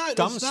 just it's not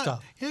dumb it's not,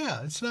 stuff.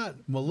 Yeah, it's not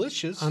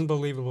malicious.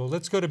 Unbelievable.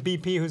 Let's go to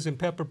BP, who's in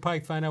Pepper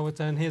Pike. Find out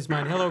what's on his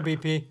mind. Hello,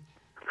 BP.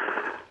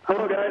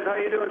 Hello, guys. How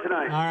you doing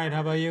tonight? All right.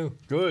 How about you?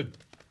 Good.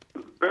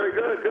 Very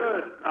good.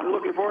 Good. I'm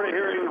looking forward to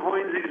hearing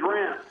Hoynes'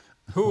 rant.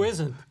 Who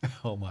isn't?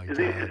 Oh my God.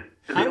 God.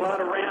 Is he allowed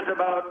to rant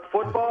about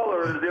football,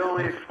 or is he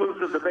only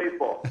exclusive to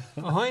baseball?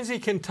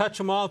 Hoynes can touch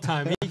them all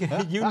time.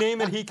 You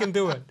name it, he can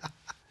do it.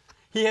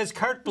 He has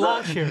carte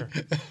blanche here,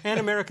 and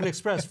American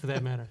Express, for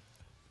that matter.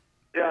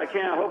 Yeah, I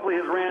can't. Hopefully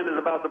his rant is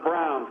about the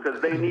Browns,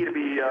 because they need to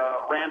be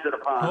ranted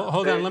upon.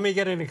 Hold on, let me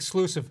get an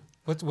exclusive.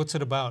 What's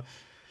it about?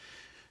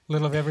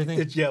 Little of everything?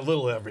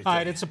 Little of everything. All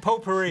right, it's a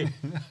potpourri.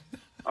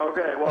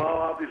 Okay, well,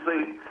 I'll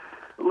obviously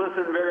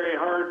listen very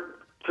hard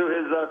to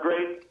his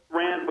great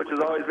rant, which is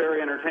always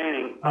very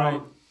entertaining.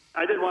 Right.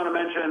 I did want to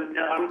mention,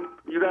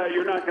 you guys,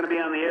 you're not going to be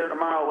on the air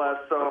tomorrow, Les,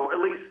 so at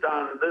least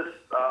on this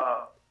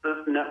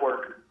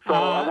network. So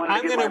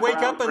I'm going to wake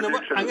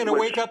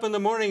up in the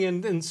morning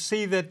and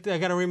see that I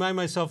got to remind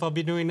myself I'll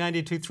be doing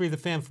 92.3 The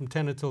Fan from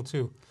 10 until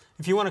 2.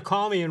 If you want to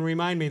call me and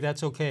remind me,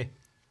 that's okay.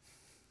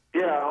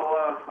 Yeah,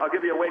 I'll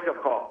give you a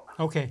wake-up call.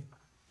 Okay.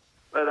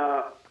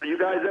 But you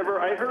guys ever?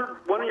 I heard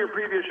one of your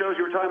previous shows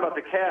you were talking about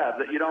the Cavs.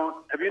 That you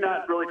don't. Have you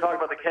not really talked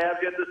about the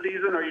Cavs yet this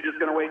season, or are you just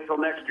going to wait until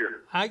next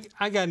year?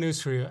 I got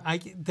news for you.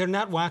 They're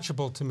not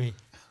watchable to me.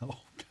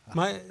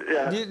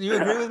 Do you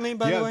agree with me,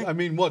 by the way? I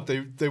mean, what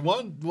they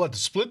won? What,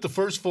 split the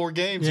first 4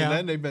 games, and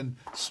then they've been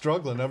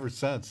struggling ever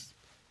since.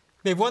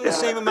 They've won the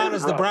same amount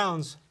as the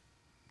Browns.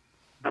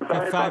 I'm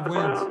sorry about the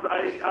Browns.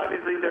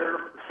 Obviously, they're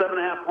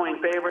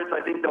 7.5-point favorites.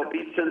 I think they'll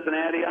beat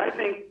Cincinnati. I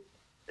think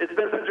it's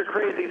been such a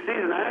crazy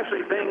season. I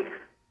actually think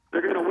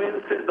they're going to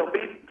win. They'll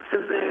beat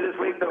Cincinnati this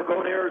week. They'll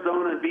go to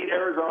Arizona and beat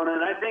Arizona.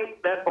 And I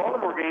think that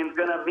Baltimore game is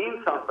going to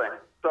mean something.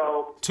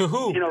 So to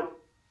who?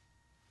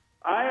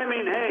 I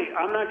mean, hey,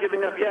 I'm not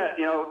giving up yet.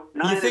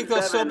 9 you think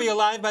they'll 7. still be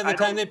alive by the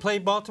time they play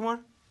Baltimore?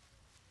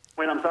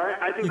 Wait, I'm sorry?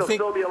 I think they'll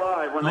still be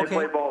alive when they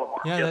play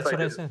Baltimore. Yeah, yes, that's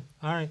what I said.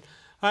 All right.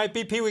 All right,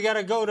 BP, we got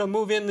to go to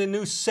move in the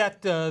new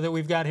set that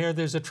we've got here.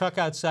 There's a truck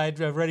outside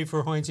ready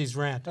for Hoynes'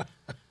 rant.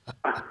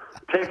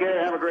 Take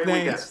care. Have a great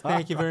weekend.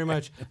 Thank you very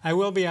much. I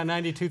will be on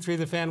 92.3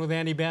 The Fan with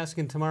Andy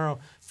Baskin tomorrow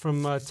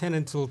from 10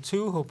 until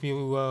 2. Hope you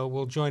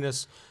will join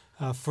us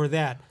for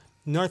that.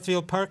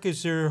 Northfield Park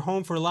is your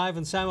home for live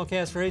and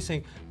simulcast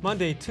racing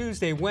Monday,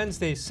 Tuesday,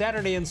 Wednesday,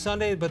 Saturday, and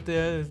Sunday, but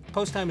the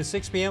post time is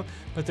 6 p.m.,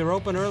 but they're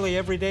open early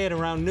every day at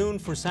around noon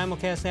for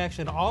simulcast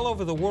action all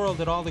over the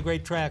world at all the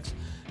great tracks.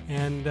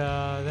 And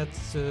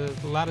that's a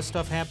lot of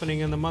stuff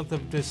happening in the month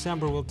of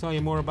December. We'll tell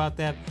you more about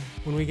that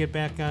when we get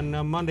back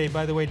on Monday.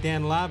 By the way,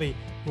 Dan Lobby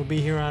will be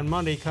here on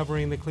Monday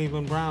covering the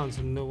Cleveland Browns,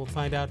 and we'll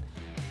find out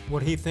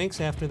what he thinks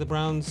after the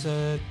Browns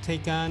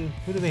take on,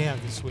 who do they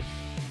have this week?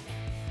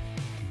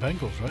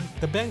 Bengals,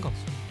 right? The Bengals.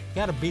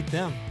 Got to beat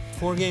them.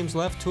 4 games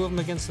left, 2 of them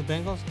against the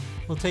Bengals.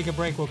 We'll take a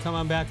break. We'll come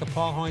on back to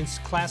Paul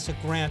Hoynes' classic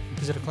rant.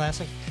 Is it a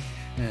classic?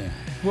 Yeah.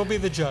 We'll be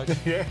the judge.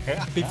 Yeah.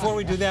 Before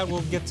we do that, we'll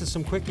get to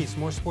some quickies.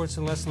 More Sports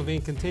and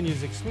Les-levine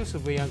continues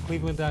exclusively on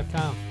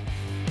cleveland.com.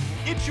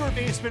 Get your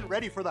basement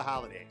ready for the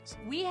holidays.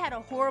 We had a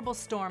horrible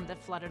storm that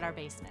flooded our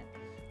basement.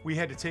 We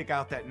had to take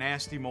out that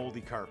nasty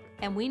moldy carpet.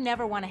 And we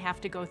never want to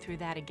have to go through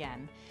that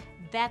again.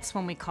 That's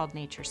when we called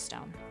Nature's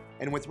Stone.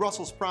 And with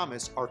Russell's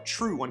Promise, our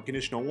true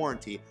unconditional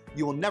warranty,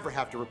 you will never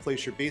have to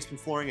replace your basement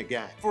flooring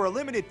again. For a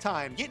limited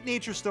time, get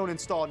Nature's Stone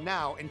installed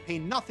now and pay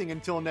nothing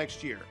until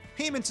next year.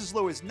 Payments as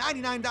low as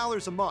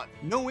 $99 a month.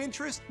 No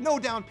interest, no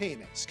down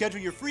payment.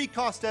 Schedule your free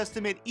cost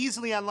estimate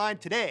easily online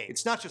today.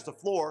 It's not just a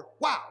floor.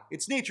 Wow,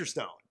 it's Nature's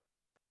Stone.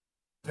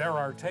 There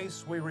are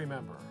tastes we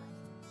remember.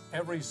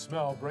 Every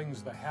smell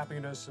brings the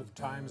happiness of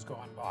times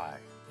gone by.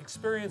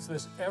 Experience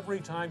this every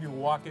time you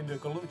walk into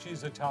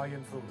Gallucci's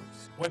Italian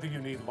Foods. Whether you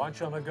need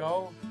lunch on the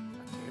go,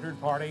 a catered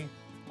party,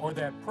 or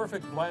that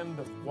perfect blend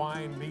of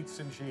wine, meats,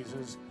 and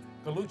cheeses,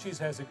 Gallucci's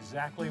has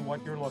exactly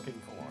what you're looking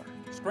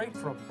for. Straight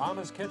from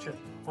Mama's Kitchen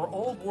for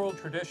old world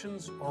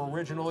traditions or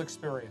original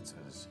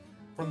experiences.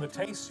 From the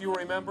tastes you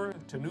remember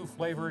to new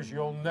flavors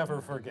you'll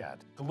never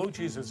forget.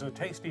 Gallucci's is a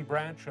tasty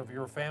branch of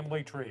your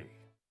family tree.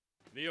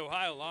 The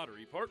Ohio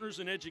Lottery Partners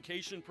in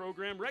Education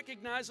program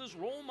recognizes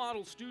role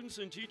model students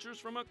and teachers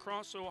from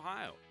across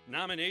Ohio.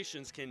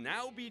 Nominations can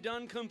now be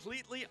done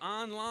completely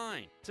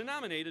online. To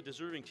nominate a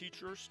deserving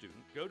teacher or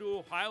student, go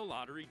to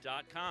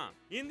ohiolottery.com.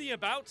 In the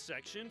About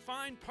section,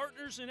 find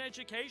Partners in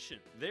Education.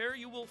 There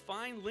you will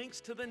find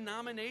links to the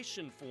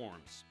nomination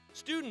forms.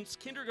 Students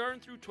kindergarten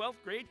through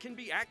 12th grade can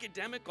be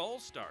academic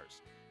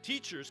all-stars.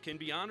 Teachers can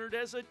be honored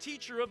as a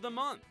Teacher of the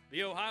Month.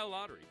 The Ohio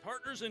Lottery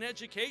Partners in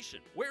Education,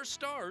 where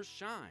stars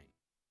shine.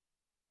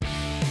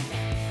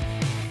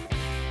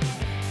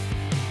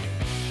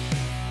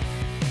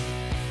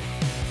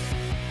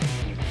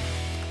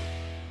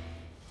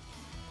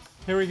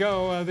 Here we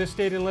go. This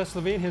date in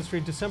Les-levine history,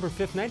 December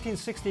 5th,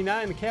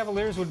 1969, the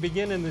Cavaliers would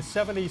begin in the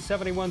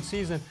 70-71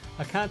 season.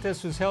 A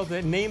contest was held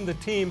that named the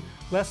team.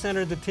 Les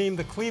entered the team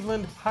the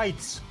Cleveland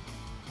Heights,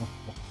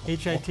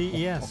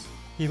 H-I-T-E-S.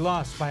 He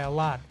lost by a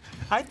lot.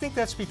 I think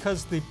that's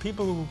because the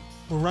people who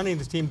were running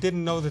the team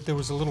didn't know that there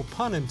was a little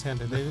pun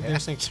intended. They were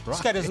saying,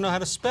 this guy doesn't know how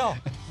to spell.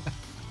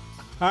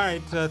 All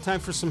right, time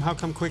for some How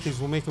Come Quickies.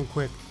 We'll make them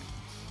quick.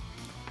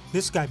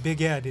 This guy,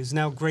 Big Ed, is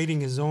now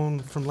grading his own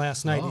from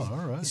last night. Oh,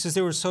 all right. He says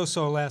they were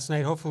so-so last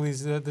night. Hopefully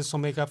this will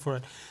make up for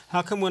it.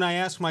 How come when I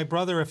ask my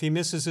brother if he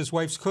misses his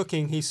wife's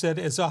cooking, he said,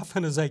 as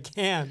often as I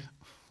can?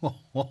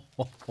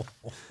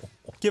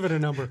 Give it a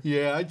number.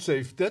 Yeah, I'd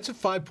say that's a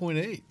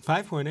 5.8.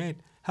 5.8.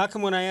 How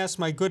come when I asked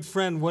my good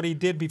friend what he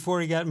did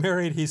before he got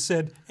married, he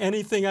said,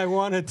 anything I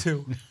wanted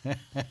to?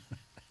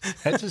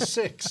 That's a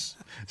 6.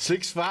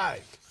 6.5.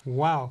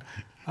 Wow.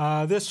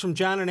 This from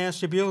John in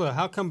Ashtabula.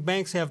 How come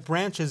banks have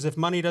branches if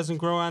money doesn't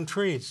grow on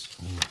trees?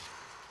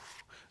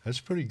 That's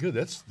pretty good.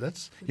 That's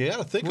you got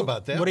to think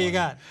about that. What do you one.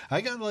 got?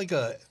 I got like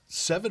a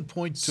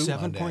 7.2.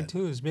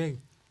 7.2 is big.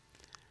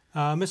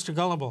 Mr.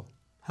 Gullible.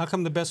 How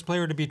come the best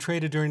player to be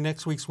traded during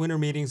next week's winter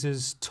meetings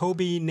is to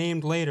be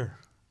named later?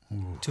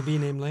 Ooh. To be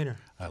named later.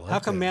 I like How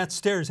come that. Matt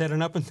Stairs had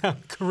an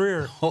up-and-down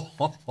career? God,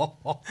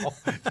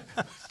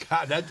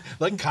 that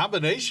like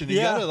combination.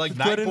 You got like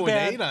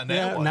 9.8 on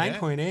that one.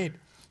 9.8.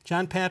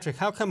 John Patrick.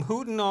 How come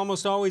hootin'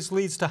 almost always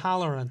leads to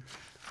hollerin'?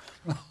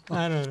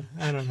 I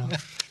don't know.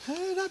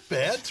 Not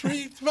bad.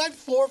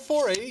 3.54,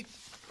 4.8.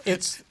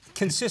 It's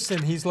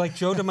consistent. He's like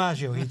Joe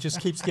DiMaggio. He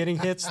just keeps getting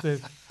hits. The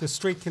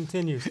streak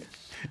continues.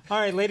 All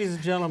right, ladies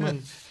and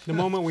gentlemen, the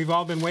moment we've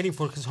all been waiting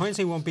for, because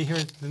Hoynes won't be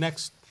here the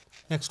next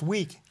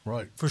week,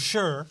 right? For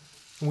sure.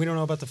 And we don't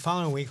know about the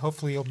following week.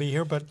 Hopefully he'll be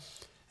here. But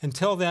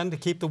until then, to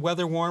keep the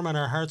weather warm and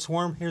our hearts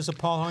warm, here's a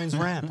Paul Hoynes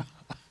rant.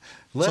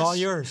 It's all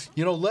yours.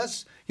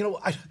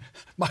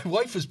 My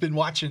wife has been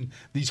watching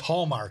these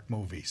Hallmark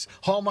movies,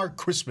 Hallmark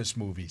Christmas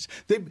movies.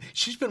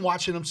 She's been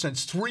watching them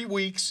since 3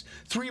 weeks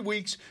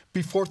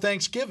before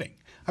Thanksgiving.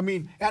 I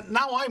mean,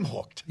 now I'm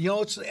hooked.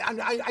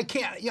 I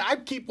can't. I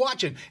keep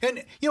watching,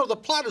 and the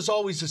plot is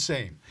always the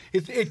same.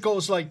 It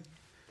goes like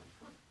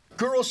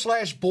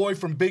girl/boy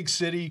from big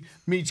city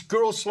meets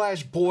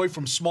girl/boy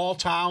from small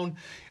town,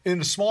 in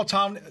a small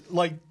town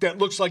that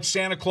looks like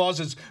Santa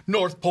Claus's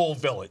North Pole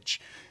village.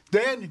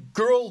 Then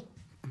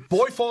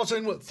boy falls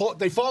in with,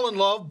 they fall in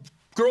love,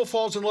 girl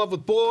falls in love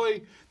with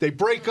boy, they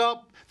break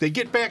up, they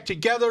get back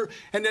together,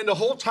 and then the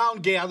whole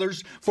town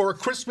gathers for a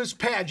Christmas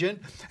pageant,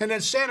 and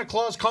then Santa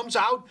Claus comes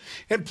out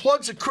and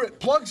plugs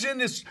in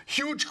this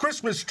huge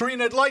Christmas tree,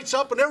 and it lights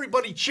up, and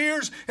everybody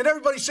cheers, and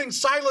everybody sings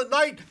Silent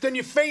Night, then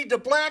you fade to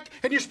black,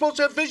 and you're supposed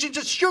to have visions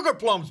of sugar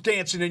plums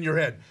dancing in your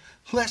head.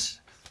 Les,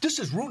 this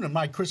is ruining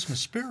my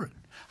Christmas spirit.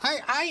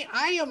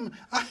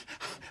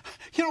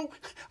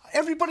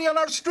 Everybody on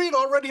our street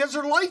already has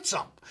their lights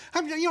up.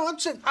 I'm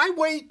saying, I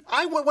wait,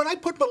 when I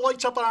put my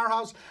lights up in our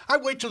house, I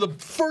wait till the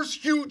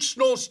first huge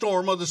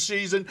snowstorm of the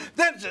season.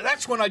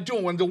 That's when I do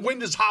it, when the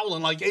wind is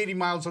howling like 80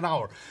 miles an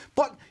hour.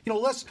 But,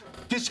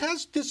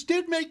 this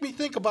did make me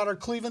think about our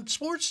Cleveland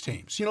sports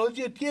teams.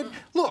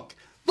 Look,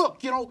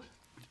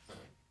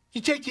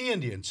 you take the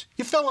Indians.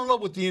 You fell in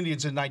love with the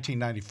Indians in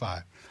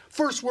 1995.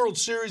 First World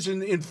Series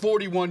in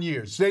 41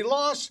 years. They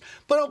lost,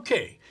 but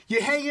okay.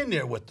 You hang in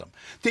there with them.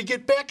 They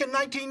get back in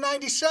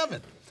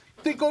 1997.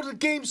 They go to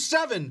Game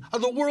 7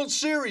 of the World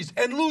Series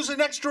and lose in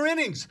extra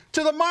innings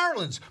to the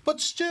Marlins. But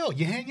still,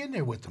 you hang in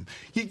there with them.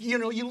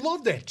 You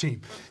love that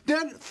team.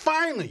 Then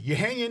finally, you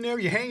hang in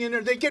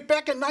there. They get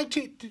back in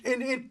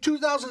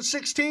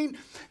 2016.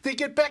 They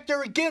get back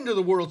there again to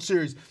the World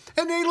Series.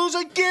 And they lose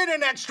again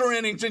in extra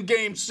innings in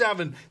Game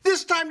 7.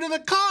 This time to the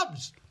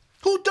Cubs.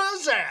 Who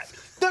does that?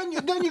 Then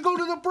you go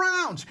to the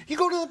Browns.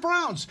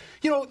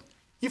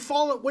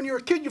 When you're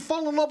a kid, you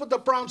fall in love with the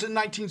Browns in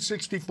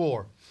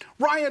 1964.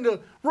 Ryan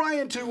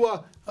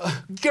to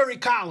Gary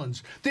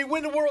Collins. They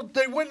win the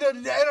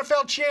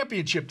NFL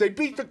championship. They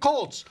beat the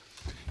Colts.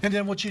 And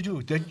then what you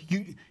do? Then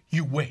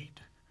you wait,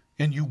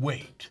 and you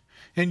wait,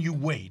 and you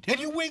wait, and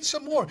you wait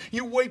some more.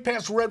 You wait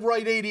past Red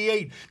Right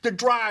 88, the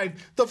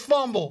drive, the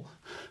fumble,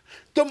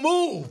 the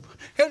move,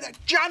 and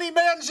Johnny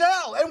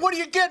Manziel. And what do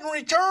you get in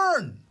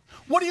return?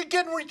 What do you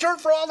get in return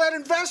for all that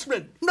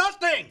investment?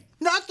 Nothing.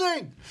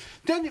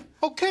 Then you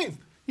go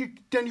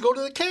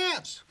to the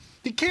Cavs.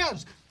 The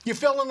Cavs. You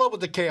fell in love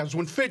with the Cavs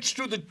when Fitch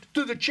threw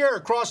the chair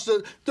across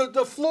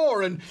the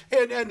floor and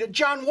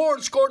John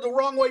Warren scored the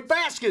wrong way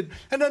basket,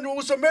 and then there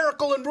was a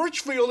miracle in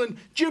Richfield and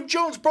Jim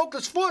Jones broke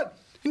his foot,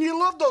 and you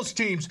love those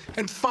teams.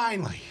 And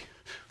finally,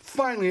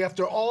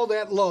 after all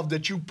that love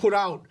that you put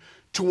out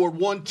toward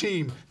one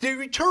team, they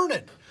return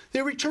it.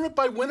 They return it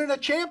by winning a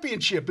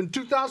championship in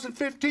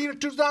 2015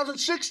 and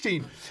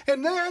 2016.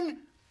 And then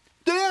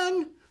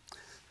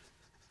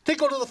they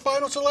go to the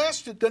finals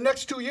the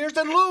next 2 years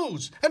and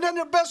lose. And then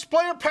their best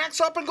player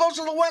packs up and goes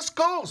to the West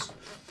Coast.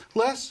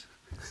 Les,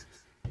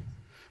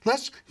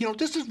 this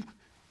is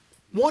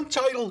one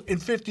title in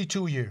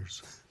 52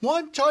 years.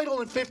 One title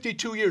in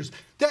 52 years.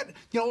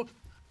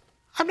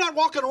 I'm not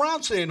walking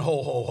around saying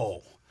ho, ho,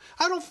 ho.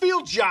 I don't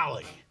feel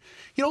jolly.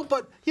 I'm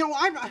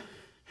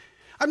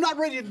not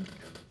ready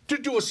to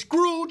do a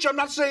Scrooge. I'm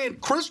not saying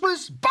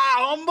Christmas, bah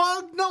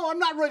humbug. No, I'm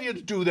not ready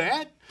to do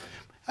that.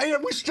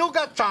 We still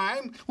got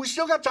time. I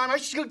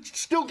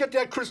still get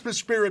that Christmas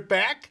spirit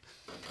back.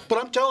 But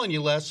I'm telling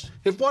you, Les,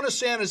 if one of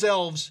Santa's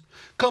elves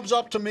comes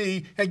up to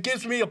me and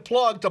gives me a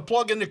plug to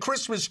plug in the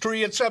Christmas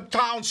tree at some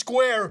town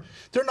square,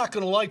 they're not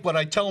going to like what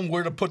I tell them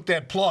where to put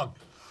that plug.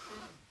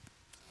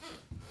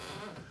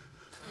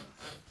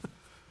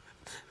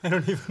 I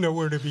don't even know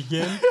where to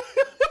begin.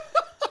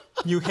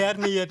 You had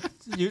me at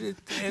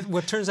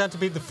what turns out to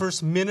be the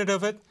first minute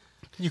of it.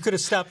 You could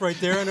have stopped right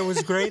there, and it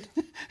was great.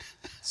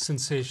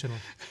 Sensational.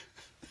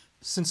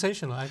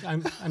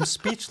 I'm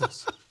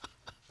speechless.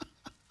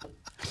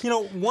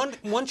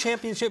 One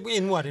championship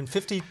in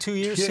 52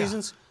 years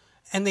seasons,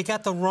 and they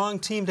got the wrong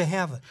team to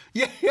have it.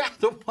 Yeah,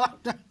 the one.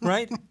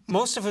 Right?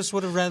 Most of us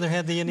would have rather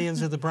had the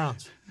Indians or the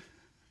Browns.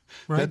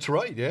 Right? That's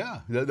right.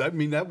 Yeah.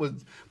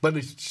 But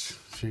it's,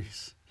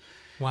 jeez.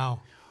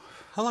 Wow.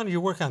 How long did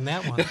you work on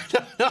that one?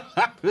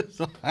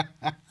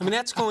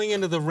 That's going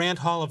into the Rant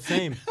Hall of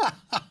Fame.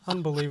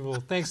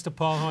 Unbelievable. Thanks to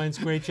Paul Hoynes.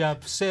 Great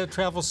job.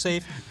 Travel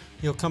safe.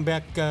 You'll come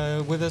back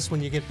with us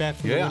when you get back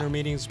from the winter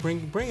meetings.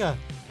 Bring a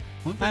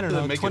I don't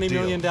know, $20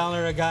 million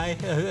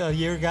a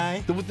year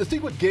guy. The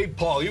thing with Gabe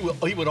Paul,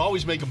 he would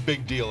always make a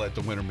big deal at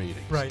the winter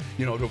meetings. Right.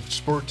 You know, to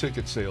spur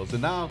ticket sales.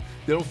 And now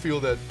they don't feel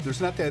that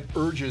there's not that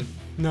urgent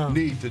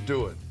need to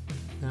do it.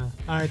 No.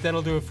 All right,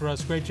 that'll do it for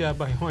us. Great job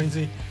by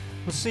Hoynes.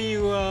 We'll see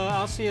you.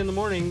 I'll see you in the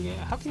morning.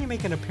 How can you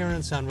make an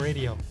appearance on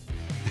radio?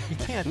 You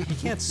can't. You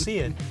can't see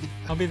it.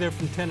 I'll be there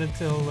from 10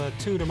 until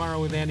 2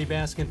 tomorrow with Andy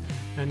Baskin,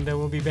 and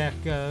we'll be back.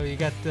 You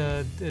got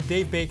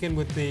Dave Bacon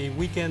with the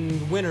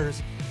weekend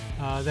winners.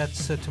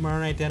 That's tomorrow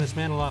night. Dennis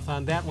Maniloff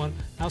on that one.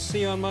 I'll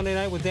see you on Monday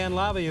night with Dan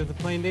Lavey of the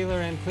Plain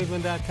Dealer and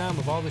Cleveland.com.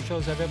 Of all the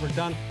shows I've ever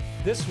done,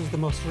 this was the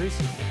most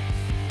recent.